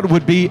 Lord God,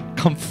 would be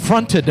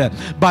confronted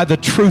by the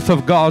truth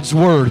of God's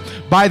Word.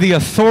 By the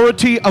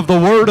authority of the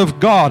Word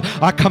of God,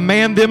 I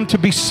command them to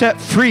be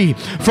set free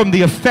from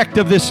the effect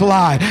of this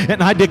lie.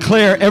 And I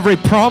declare every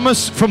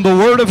promise from the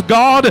Word of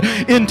God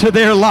into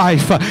their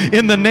life.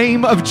 In the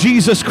name of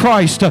Jesus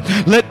Christ,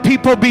 let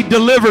people be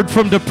delivered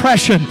from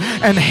depression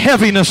and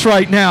heaviness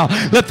right now.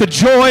 Let the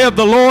joy of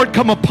the Lord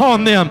come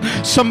upon them.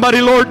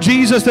 Somebody, Lord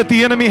Jesus, that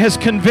the enemy has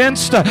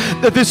convinced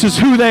that this is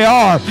who they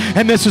are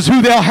and this is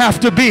who they'll have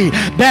to be.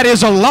 That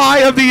is a lie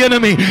of the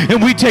enemy,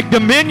 and we take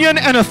dominion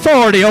and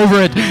authority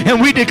over it,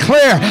 and we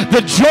declare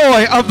the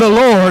joy of the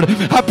Lord.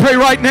 I pray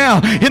right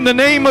now in the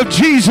name of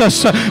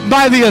Jesus,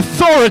 by the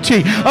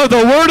authority of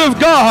the Word of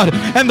God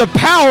and the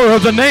power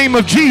of the name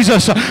of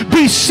Jesus,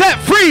 be set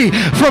free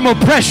from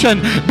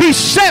oppression, be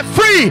set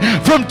free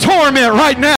from torment right now.